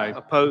 Aye.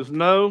 Opposed,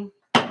 no.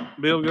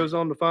 Bill goes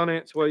on to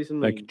Finance, Ways and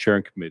Means. Thank you, Chair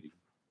and Committee.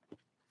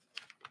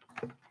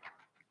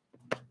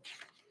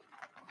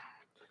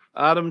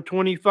 Item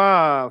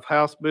 25,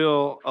 House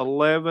Bill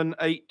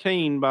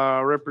 1118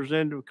 by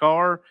Representative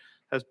Carr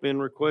has been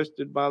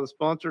requested by the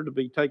sponsor to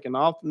be taken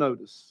off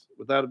notice.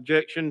 Without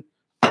objection,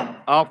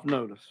 off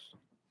notice.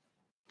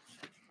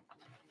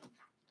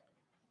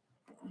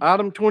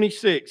 Item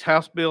 26,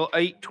 House Bill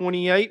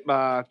 828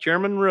 by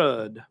Chairman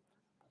Rudd.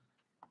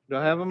 Do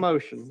I have a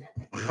motion?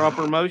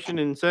 Proper motion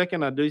and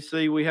second. I do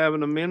see we have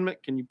an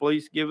amendment. Can you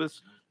please give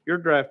us your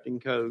drafting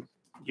code?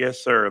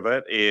 Yes, sir.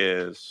 That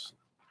is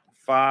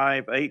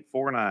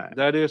 5849.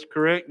 That is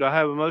correct. Do I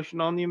have a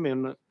motion on the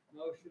amendment?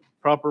 Motion.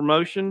 Proper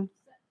motion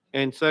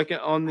and second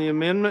on the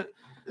amendment.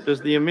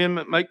 Does the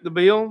amendment make the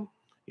bill?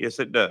 Yes,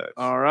 it does.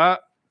 All right.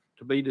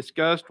 To be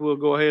discussed, we'll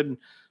go ahead and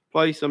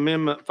place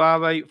amendment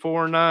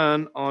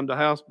 5849 onto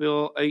House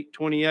Bill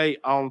 828.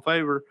 All in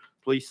favor,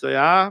 please say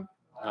aye.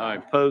 Aye.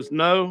 Opposed,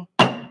 no.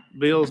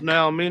 Bill is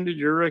now amended.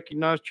 You're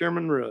recognized,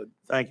 Chairman Rudd.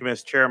 Thank you,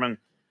 Mr. Chairman.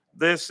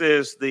 This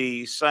is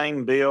the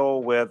same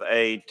bill with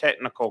a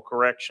technical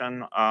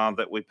correction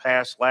that we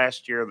passed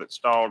last year that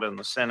stalled in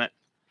the Senate.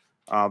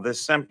 This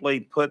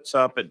simply puts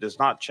up, it does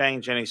not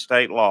change any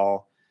state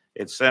law.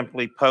 It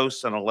simply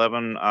posts an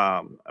 11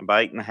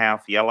 by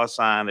 8.5 yellow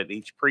sign at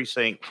each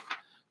precinct,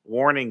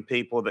 warning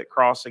people that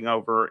crossing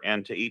over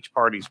into each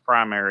party's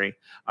primary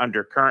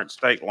under current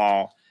state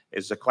law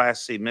is a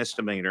Class C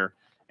misdemeanor.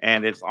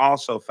 And it's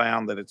also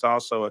found that it's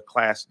also a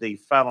Class D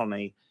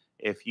felony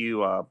if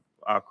you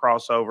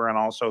cross over, and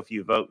also if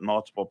you vote in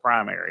multiple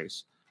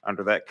primaries.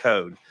 under that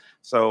code.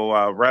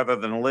 So rather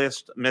than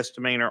list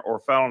misdemeanor or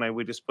felony,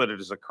 we just put it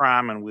as a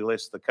crime and we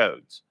list the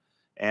codes.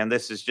 And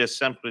this is just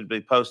simply to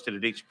be posted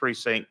at each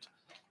precinct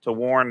to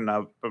warn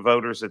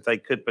voters that they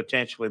could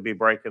potentially be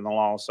breaking the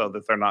law so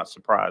that they're not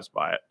surprised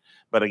by it.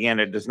 But again,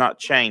 it does not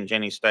change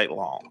any state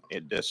law.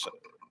 It just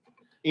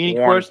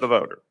warns the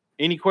voter.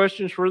 Any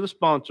questions for the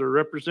sponsor?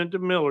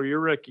 Representative Miller,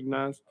 you're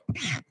recognized.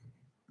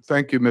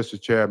 Thank you,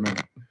 Mr. Chairman.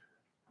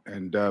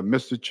 And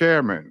Mr.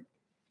 Chairman,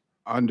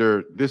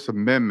 under this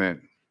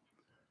amendment,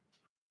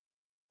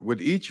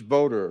 would each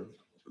voter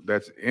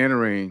that's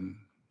entering,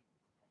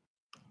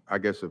 I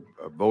guess,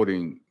 a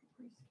voting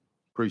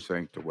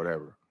precinct or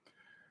whatever,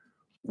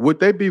 would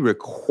they be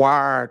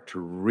required to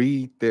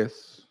read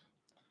this?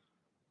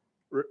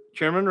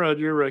 Chairman Rudd,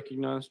 you're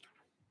recognized.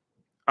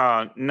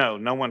 No,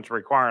 no one's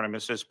requiring them.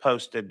 It's just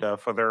posted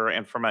for their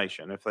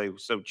information if they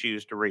so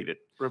choose to read it.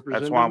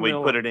 That's why we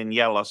put it in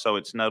yellow so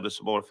it's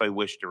noticeable if they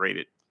wish to read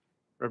it.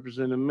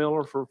 Representative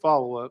Miller for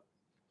follow-up.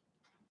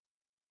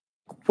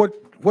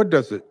 What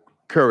does the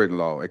current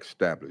law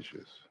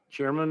establishes?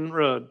 Chairman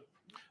Rudd.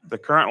 The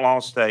current law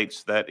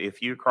states that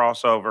if you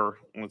cross over,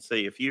 let's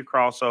see, if you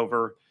cross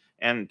over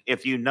and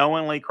if you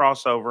knowingly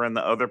cross over in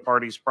the other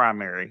party's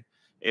primary,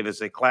 it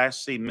is a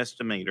Class C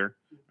misdemeanor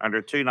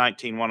under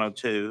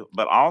 219-102,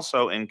 but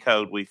also in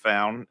code we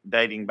found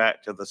dating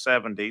back to the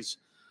 70s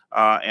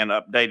and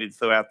updated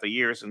throughout the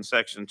years in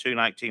section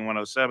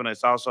 219-107,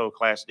 it's also a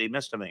Class D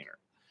misdemeanor.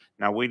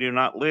 Now, we do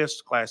not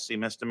list Class C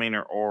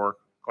misdemeanor or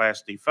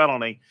Class D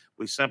felony.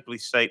 We simply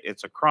state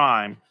it's a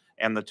crime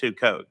and the two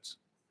codes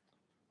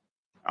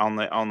on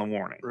the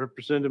warning.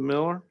 Representative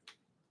Miller.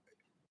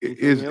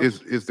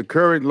 Is the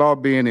current law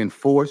being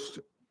enforced?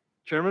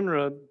 Chairman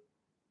Rudd.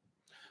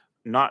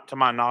 Not to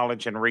my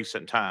knowledge in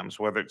recent times.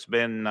 Whether it's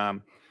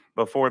been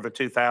before the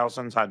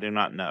 2000s, I do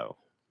not know.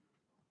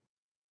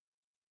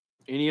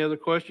 Any other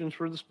questions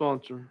for the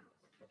sponsor?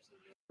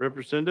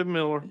 Representative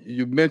Miller.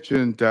 You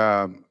mentioned,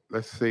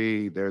 let's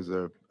see, there's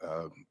a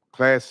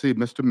Class C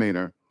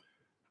misdemeanor.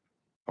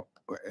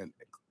 And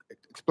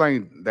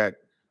explain that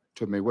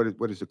to me.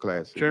 What is the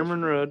Class C?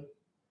 Chairman Rudd.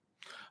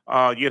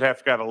 You'd have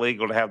to go to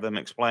legal to have them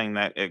explain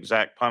that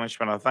exact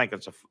punishment. I think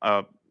it's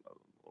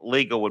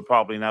legal would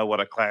probably know what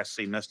a Class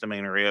C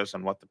misdemeanor is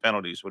and what the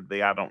penalties would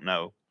be. I don't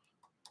know.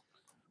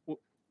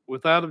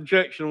 Without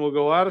objection, we'll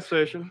go out of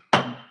session.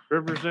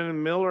 Representative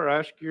Miller,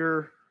 ask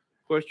your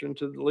question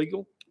to the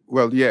legal.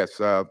 Well,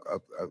 yes,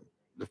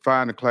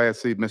 define a Class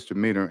C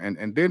misdemeanor,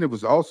 and then it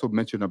was also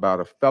mentioned about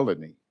a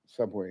felony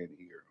somewhere in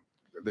here.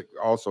 They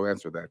also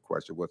answer that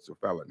question. What's a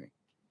felony?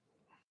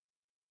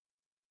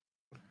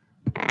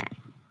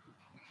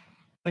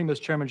 Thank you,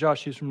 Mr. Chairman.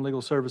 Josh Hughes from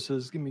Legal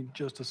Services. Give me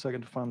just a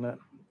second to find that.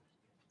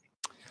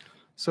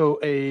 So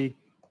a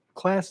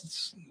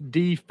Class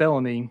D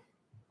felony,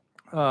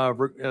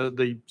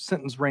 the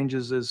sentence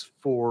ranges is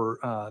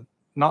for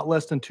not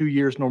less than 2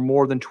 years nor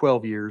more than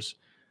 12 years,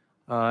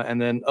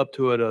 and then up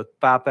to a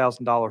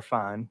 $5,000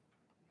 fine.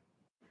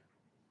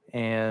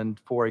 And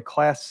for a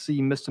Class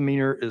C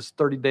misdemeanor is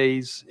 30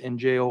 days in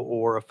jail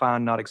or a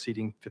fine not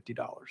exceeding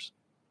 $50.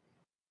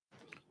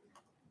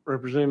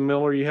 Representative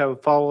Miller, you have a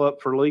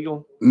follow-up for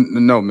legal?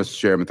 No, Mr.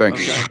 Chairman, thank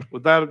you.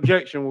 Without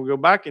objection, we'll go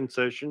back in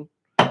session.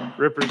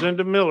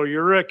 Representative Miller,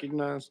 you're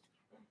recognized.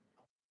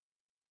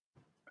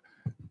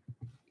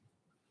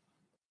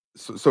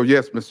 So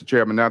yes, Mr.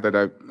 Chairman, now that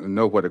I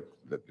know what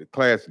the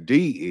Class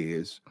D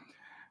is,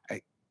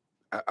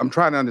 I'm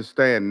trying to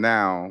understand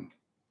now,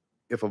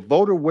 if a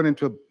voter went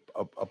into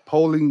a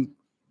polling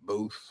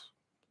booth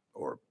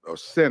or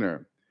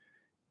center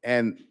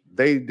and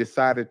they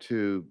decided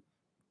to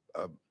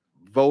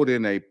vote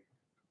in an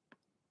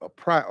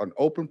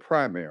open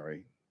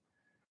primary,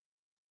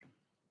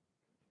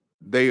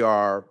 they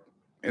are,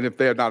 and if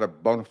they're not a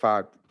bona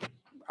fide,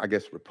 I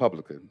guess,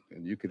 Republican,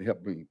 and you can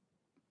help me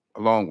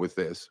along with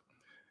this,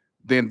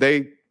 then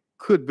they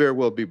could very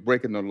well be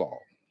breaking the law.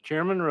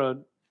 Chairman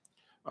Rudd.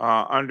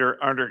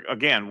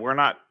 Again, we're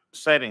not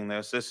setting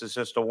this. This is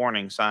just a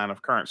warning sign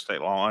of current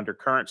state law. Under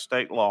current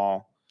state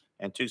law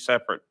and two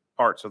separate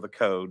parts of the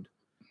code,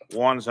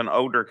 one's an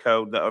older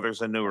code, the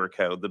other's a newer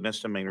code. The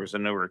misdemeanor is a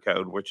newer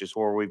code, which is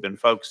where we've been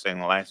focusing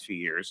the last few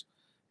years.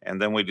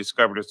 And then we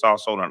discovered it's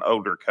also an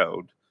older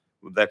code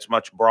that's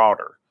much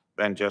broader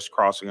than just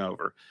crossing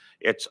over.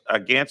 It's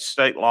against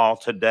state law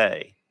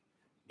today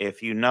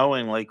if you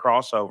knowingly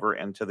cross over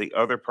into the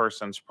other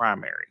person's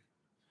primary.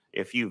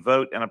 If you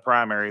vote in a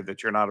primary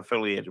that you're not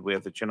affiliated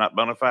with, that you're not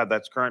bona fide,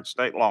 that's current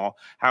state law.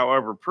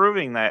 However,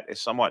 proving that is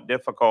somewhat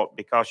difficult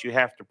because you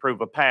have to prove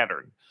a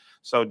pattern.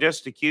 So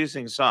just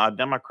accusing a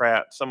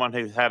Democrat, someone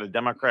who's had a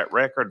Democrat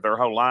record their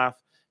whole life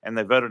and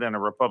they voted in a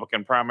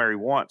Republican primary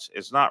once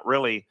is not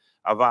really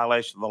a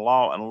violation of the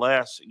law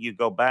unless you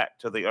go back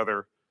to the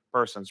other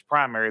person's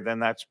primary. Then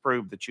that's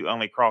proved that you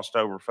only crossed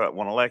over for that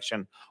one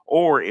election,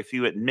 or if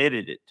you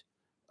admitted it,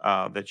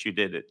 that you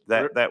did it,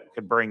 that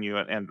could bring you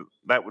in, and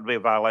that would be a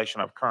violation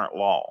of current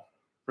law.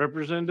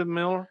 Representative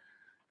Miller.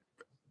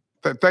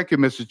 Thank you,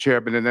 Mr.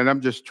 Chairman. And then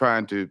I'm just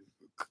trying to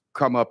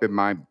come up in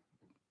my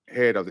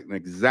head of an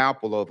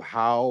example of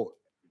how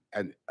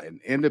an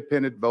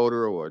independent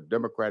voter or a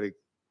Democratic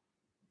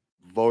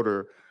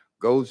voter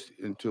goes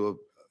into a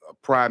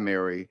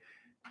primary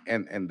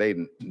and they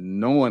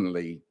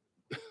knowingly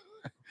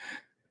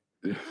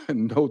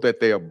know that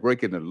they are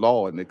breaking the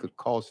law and it could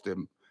cost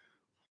them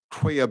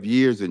 12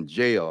 years in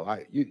jail.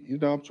 You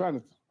know, I'm trying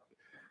to,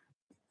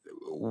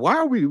 why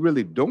are we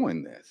really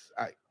doing this?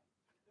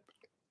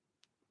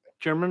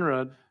 Chairman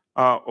Rudd.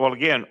 Well,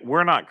 again,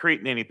 we're not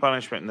creating any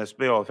punishment in this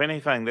bill. If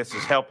anything, this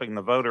is helping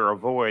the voter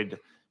avoid,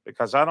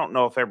 because I don't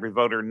know if every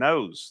voter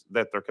knows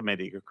that they're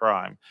committing a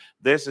crime.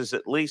 This is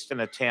at least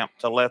an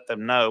attempt to let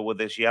them know with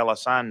this yellow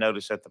sign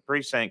notice at the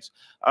precincts.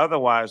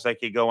 Otherwise, they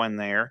could go in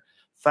there,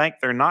 think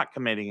they're not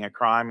committing a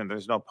crime and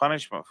there's no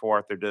punishment for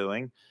what they're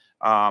doing.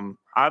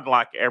 I'd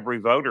like every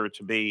voter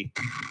to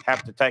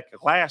have to take a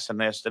class in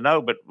this to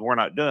know, but we're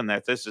not doing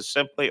that. This is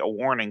simply a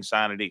warning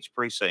sign at each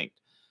precinct.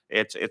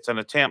 It's an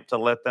attempt to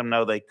let them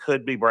know they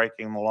could be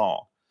breaking the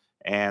law.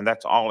 And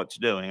that's all it's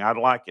doing. I'd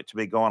like it to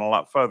be going a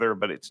lot further,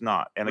 but it's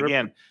not. And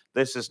again,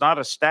 this is not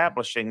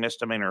establishing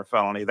misdemeanor or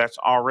felony. That's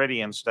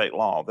already in state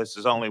law. This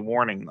is only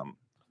warning them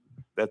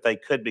that they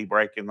could be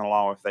breaking the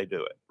law if they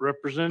do it.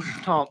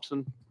 Representative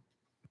Thompson.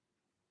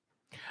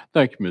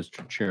 Thank you,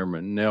 Mr.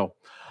 Chairman. Now,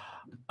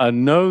 I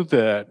know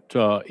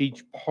that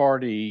each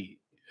party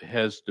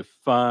has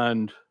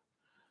defined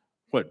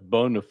what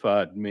bona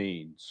fide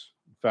means.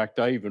 In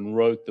fact, I even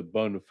wrote the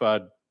bona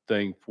fide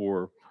thing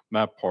for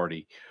my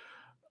party.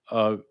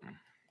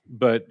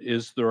 But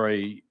is there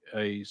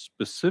a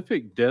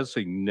specific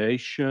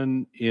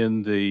designation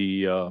in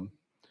the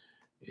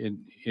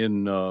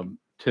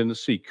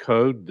Tennessee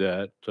code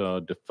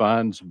that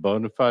defines a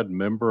bona fide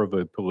member of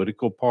a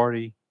political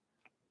party?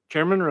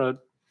 Chairman Rudd.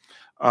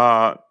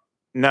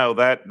 No,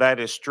 that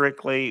is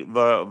strictly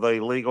the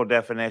legal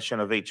definition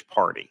of each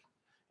party.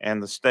 And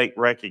the state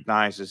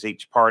recognizes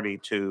each party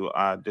to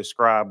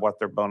describe what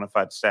their bona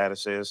fide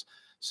status is,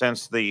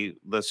 since the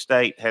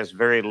state has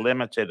very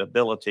limited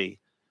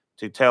ability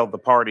to tell the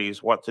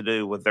parties what to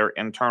do with their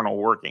internal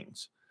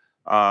workings.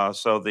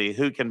 So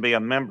who can be a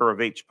member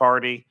of each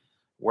party,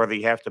 whether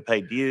you have to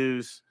pay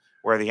dues,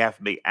 whether you have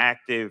to be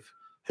active,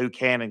 who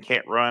can and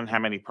can't run, how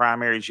many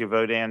primaries you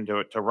vote in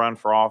to run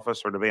for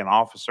office or to be an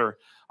officer,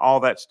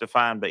 all that's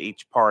defined by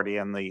each party,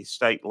 and the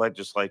state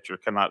legislature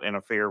cannot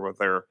interfere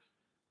with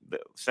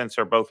since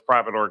they're both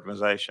private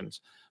organizations.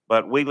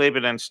 But we leave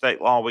it in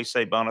state law. We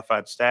say bona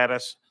fide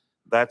status.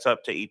 That's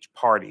up to each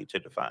party to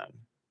define.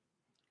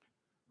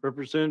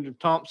 Representative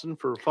Thompson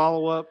for a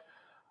follow-up.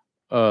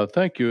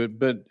 Thank you.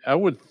 But I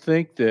would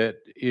think that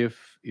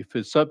if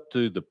it's up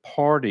to the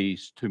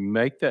parties to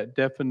make that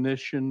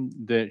definition,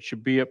 then it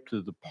should be up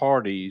to the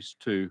parties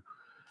to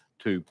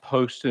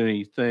post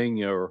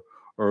anything or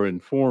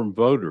inform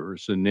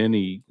voters in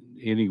any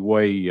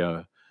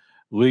way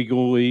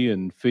legally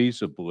and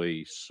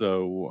feasibly.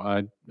 So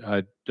I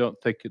don't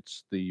think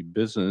it's the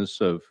business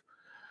of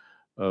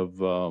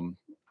our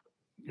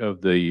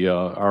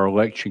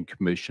election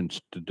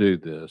commissions to do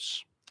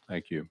this.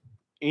 Thank you.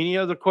 Any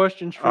other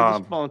questions for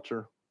the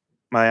sponsor?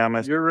 May I,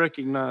 Mr. You're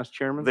recognized,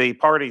 Chairman. The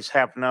parties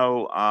have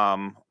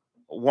no,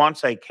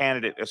 once a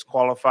candidate is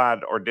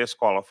qualified or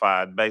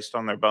disqualified based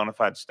on their bona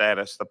fide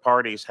status, the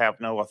parties have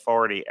no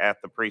authority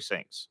at the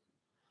precincts.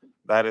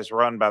 That is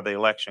run by the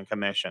Election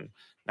Commission.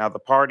 Now, the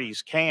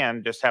parties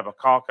can just have a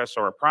caucus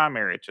or a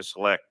primary to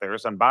select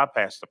theirs and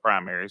bypass the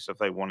primaries if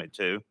they wanted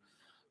to.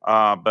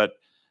 But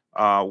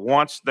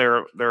once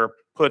they're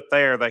put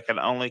there, they can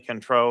only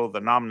control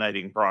the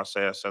nominating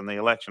process and the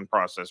election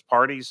process.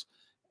 Parties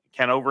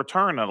can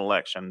overturn an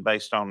election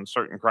based on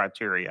certain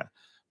criteria.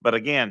 But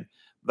again,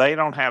 they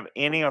don't have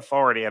any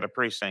authority at a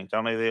precinct.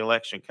 Only the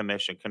Election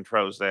Commission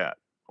controls that.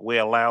 We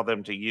allow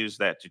them to use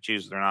that to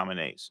choose their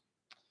nominees.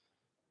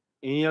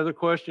 Any other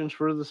questions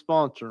for the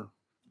sponsor?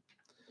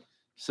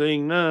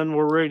 Seeing none,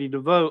 we're ready to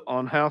vote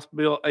on House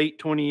Bill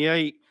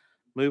 828.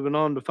 Moving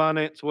on to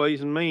Finance,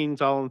 Ways and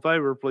Means. All in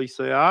favor, please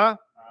say aye.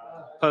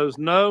 Opposed,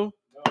 no.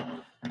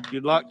 If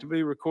you'd like to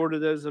be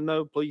recorded as a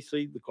no, please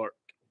see the clerk.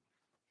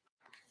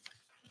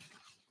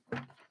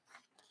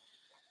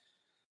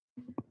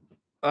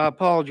 I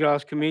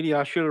apologize, committee.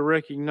 I should have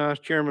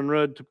recognized Chairman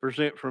Rudd to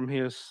present from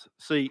his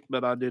seat,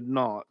 but I did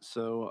not.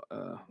 So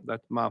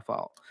that's my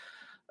fault.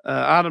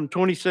 Item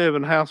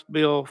 27, House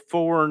Bill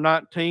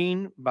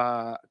 419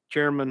 by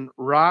Chairman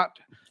Wright.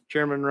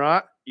 Chairman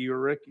Wright, you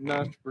are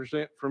recognized to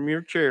present from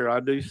your chair. I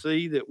do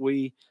see that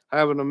we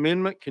have an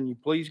amendment. Can you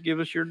please give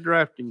us your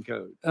drafting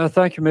code?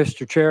 Thank you,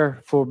 Mr.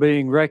 Chair, for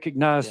being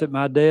recognized at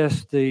my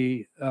desk.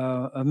 The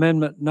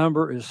amendment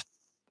number is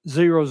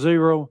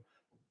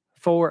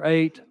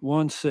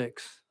 004816.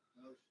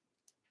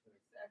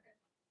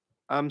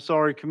 I'm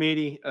sorry,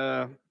 committee.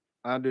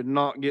 I did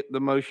not get the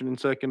motion and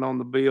second on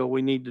the bill.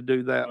 We need to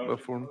do that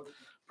before.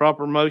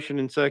 Proper motion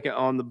and second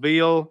on the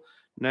bill.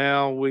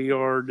 Now we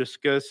are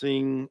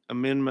discussing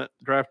amendment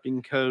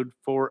drafting code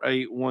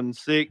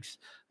 4816.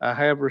 I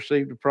have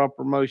received a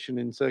proper motion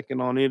and second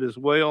on it as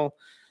well.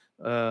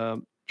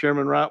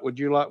 Chairman Wright, would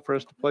you like for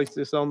us to place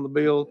this on the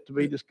bill to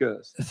be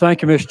discussed?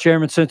 Thank you, Mr.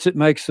 Chairman. Since it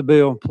makes the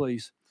bill,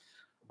 please.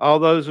 All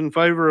those in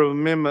favor of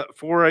Amendment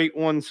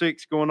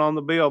 4816 going on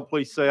the bill,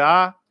 please say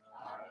aye.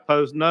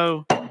 Opposed,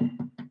 no.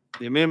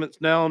 The amendment's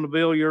now on the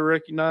bill. You're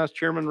recognized,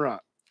 Chairman Wright.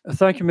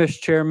 Thank you,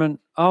 Mr. Chairman.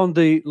 On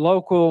the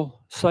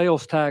local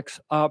sales tax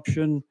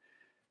option,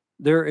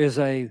 there is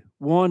a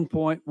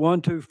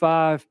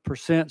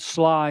 1.125%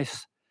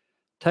 slice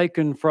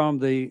taken from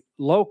the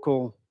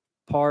local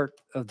part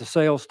of the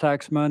sales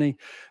tax money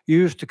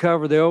used to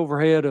cover the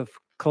overhead of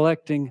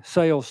collecting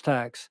sales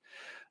tax.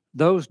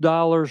 Those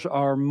dollars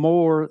are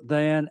more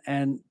than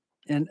and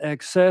in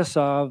excess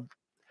of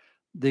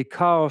the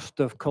cost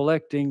of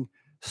collecting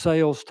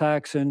sales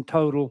tax in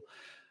total.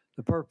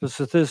 The purpose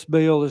of this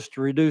bill is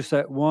to reduce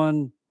that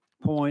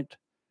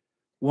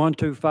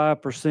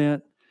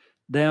 1.125%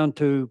 down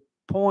to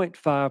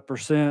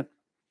 0.5%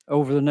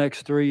 over the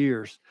next 3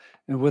 years.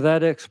 And with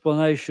that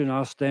explanation,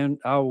 I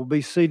will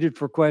be seated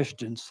for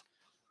questions.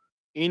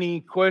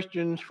 Any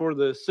questions for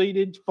the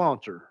seated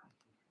sponsor?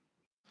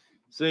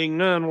 Seeing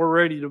none, we're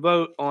ready to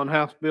vote on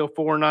House Bill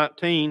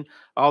 419.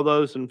 All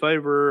those in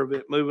favor of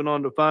it moving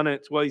on to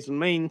Finance, Ways and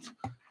Means,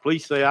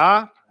 please say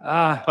aye.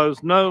 Aye.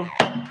 Opposed, no.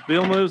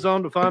 Bill moves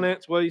on to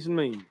Finance, Ways and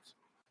Means.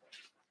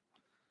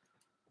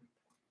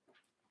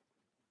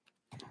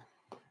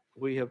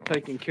 We have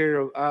taken care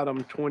of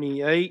item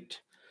 28.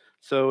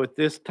 So at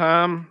this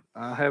time,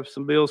 I have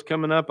some bills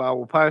coming up. I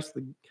will pass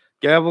the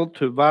gavel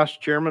to Vice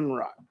Chairman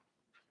Wright.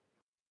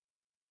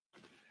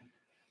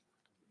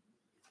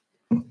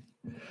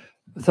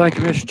 Thank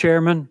you, Mr.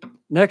 Chairman.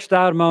 Next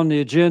item on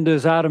the agenda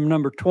is item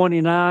number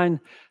 29,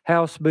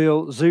 House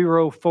Bill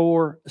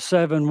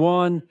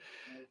 0471.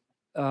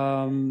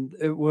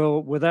 It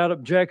will, without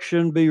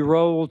objection, be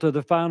rolled to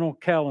the final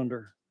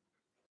calendar.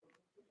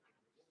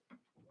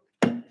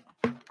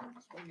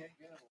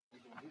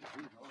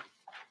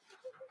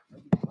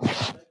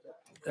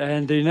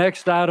 And the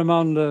next item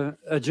on the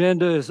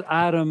agenda is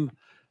item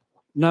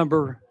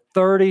number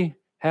 30,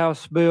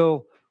 House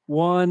Bill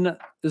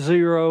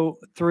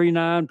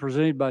 1039,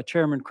 presented by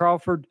Chairman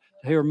Crawford.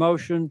 Hear a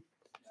motion?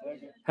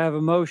 Have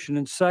a motion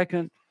and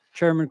second.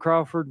 Chairman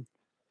Crawford,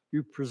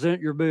 you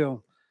present your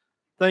bill.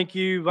 Thank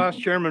you, Vice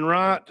Chairman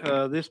Wright.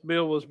 This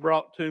bill was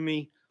brought to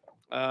me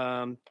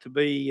to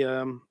be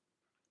a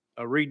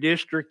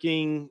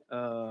redistricting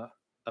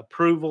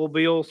approval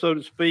bill, so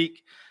to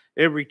speak.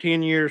 Every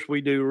 10 years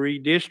we do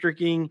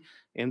redistricting,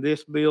 and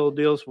this bill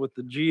deals with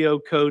the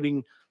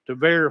geocoding to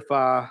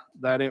verify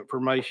that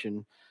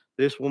information.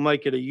 This will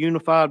make it a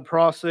unified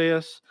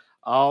process.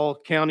 All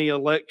county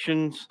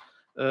elections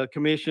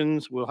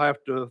commissions will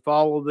have to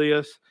follow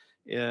this.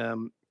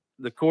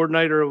 The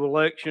coordinator of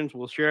elections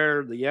will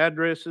share the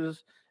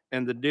addresses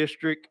and the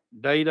district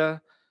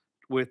data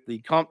with the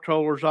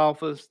comptroller's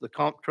office. The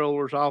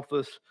comptroller's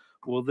office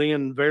will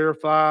then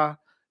verify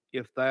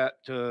if that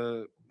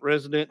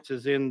residence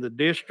is in the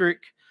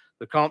district.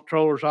 The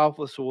comptroller's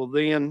office will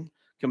then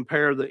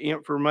compare the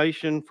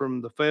information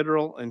from the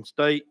federal and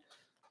state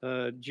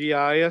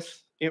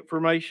GIS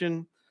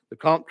information. The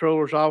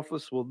comptroller's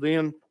office will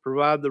then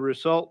provide the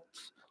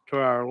results to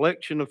our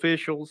election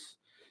officials,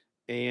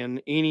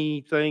 and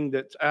anything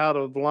that's out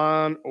of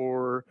line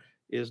or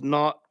is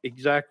not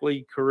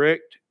exactly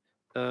correct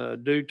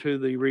due to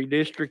the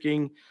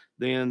redistricting,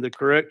 then the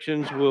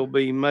corrections will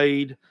be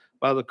made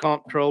by the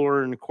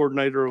comptroller and the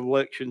coordinator of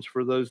elections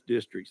for those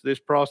districts. This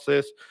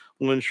process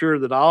will ensure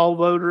that all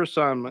voter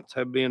assignments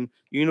have been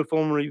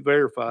uniformly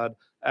verified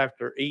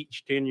after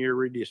each 10-year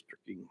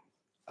redistricting.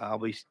 I'll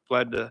be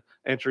glad to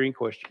answer any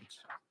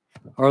questions.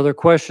 Are there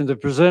questions of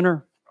the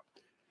presenter?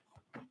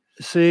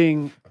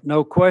 Seeing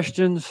no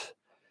questions,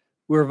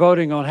 we're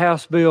voting on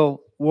House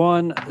Bill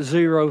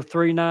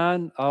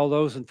 1039. All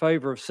those in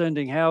favor of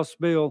sending House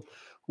Bill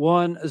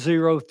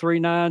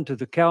 1039 to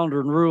the Calendar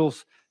and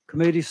Rules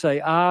Committee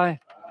say aye.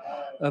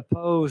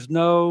 Opposed,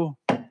 no.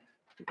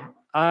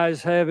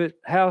 Ayes have it.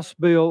 House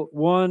Bill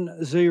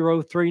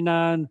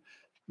 1039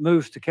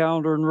 moves to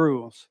Calendar and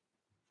Rules.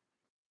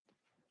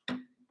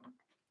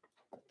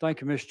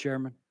 Thank you, Mr.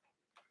 Chairman.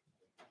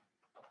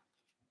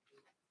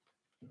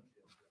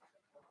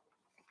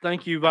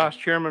 Thank you, Vice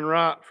Chairman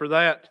Wright, for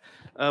that.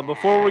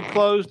 Before we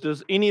close,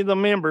 does any of the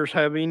members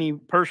have any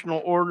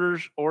personal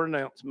orders or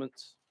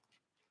announcements?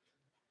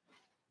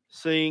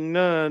 Seeing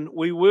none,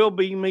 we will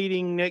be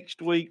meeting next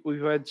week.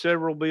 We've had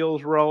several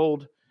bills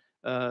rolled,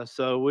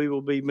 so we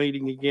will be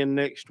meeting again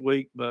next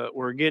week, but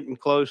we're getting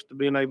close to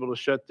being able to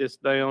shut this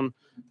down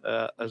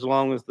as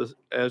well as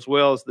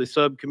the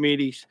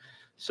subcommittees.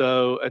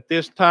 So at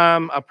this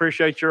time, I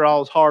appreciate your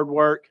all's hard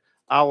work.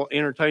 I will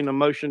entertain a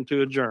motion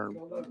to adjourn.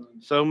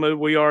 So move,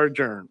 we are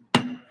adjourned.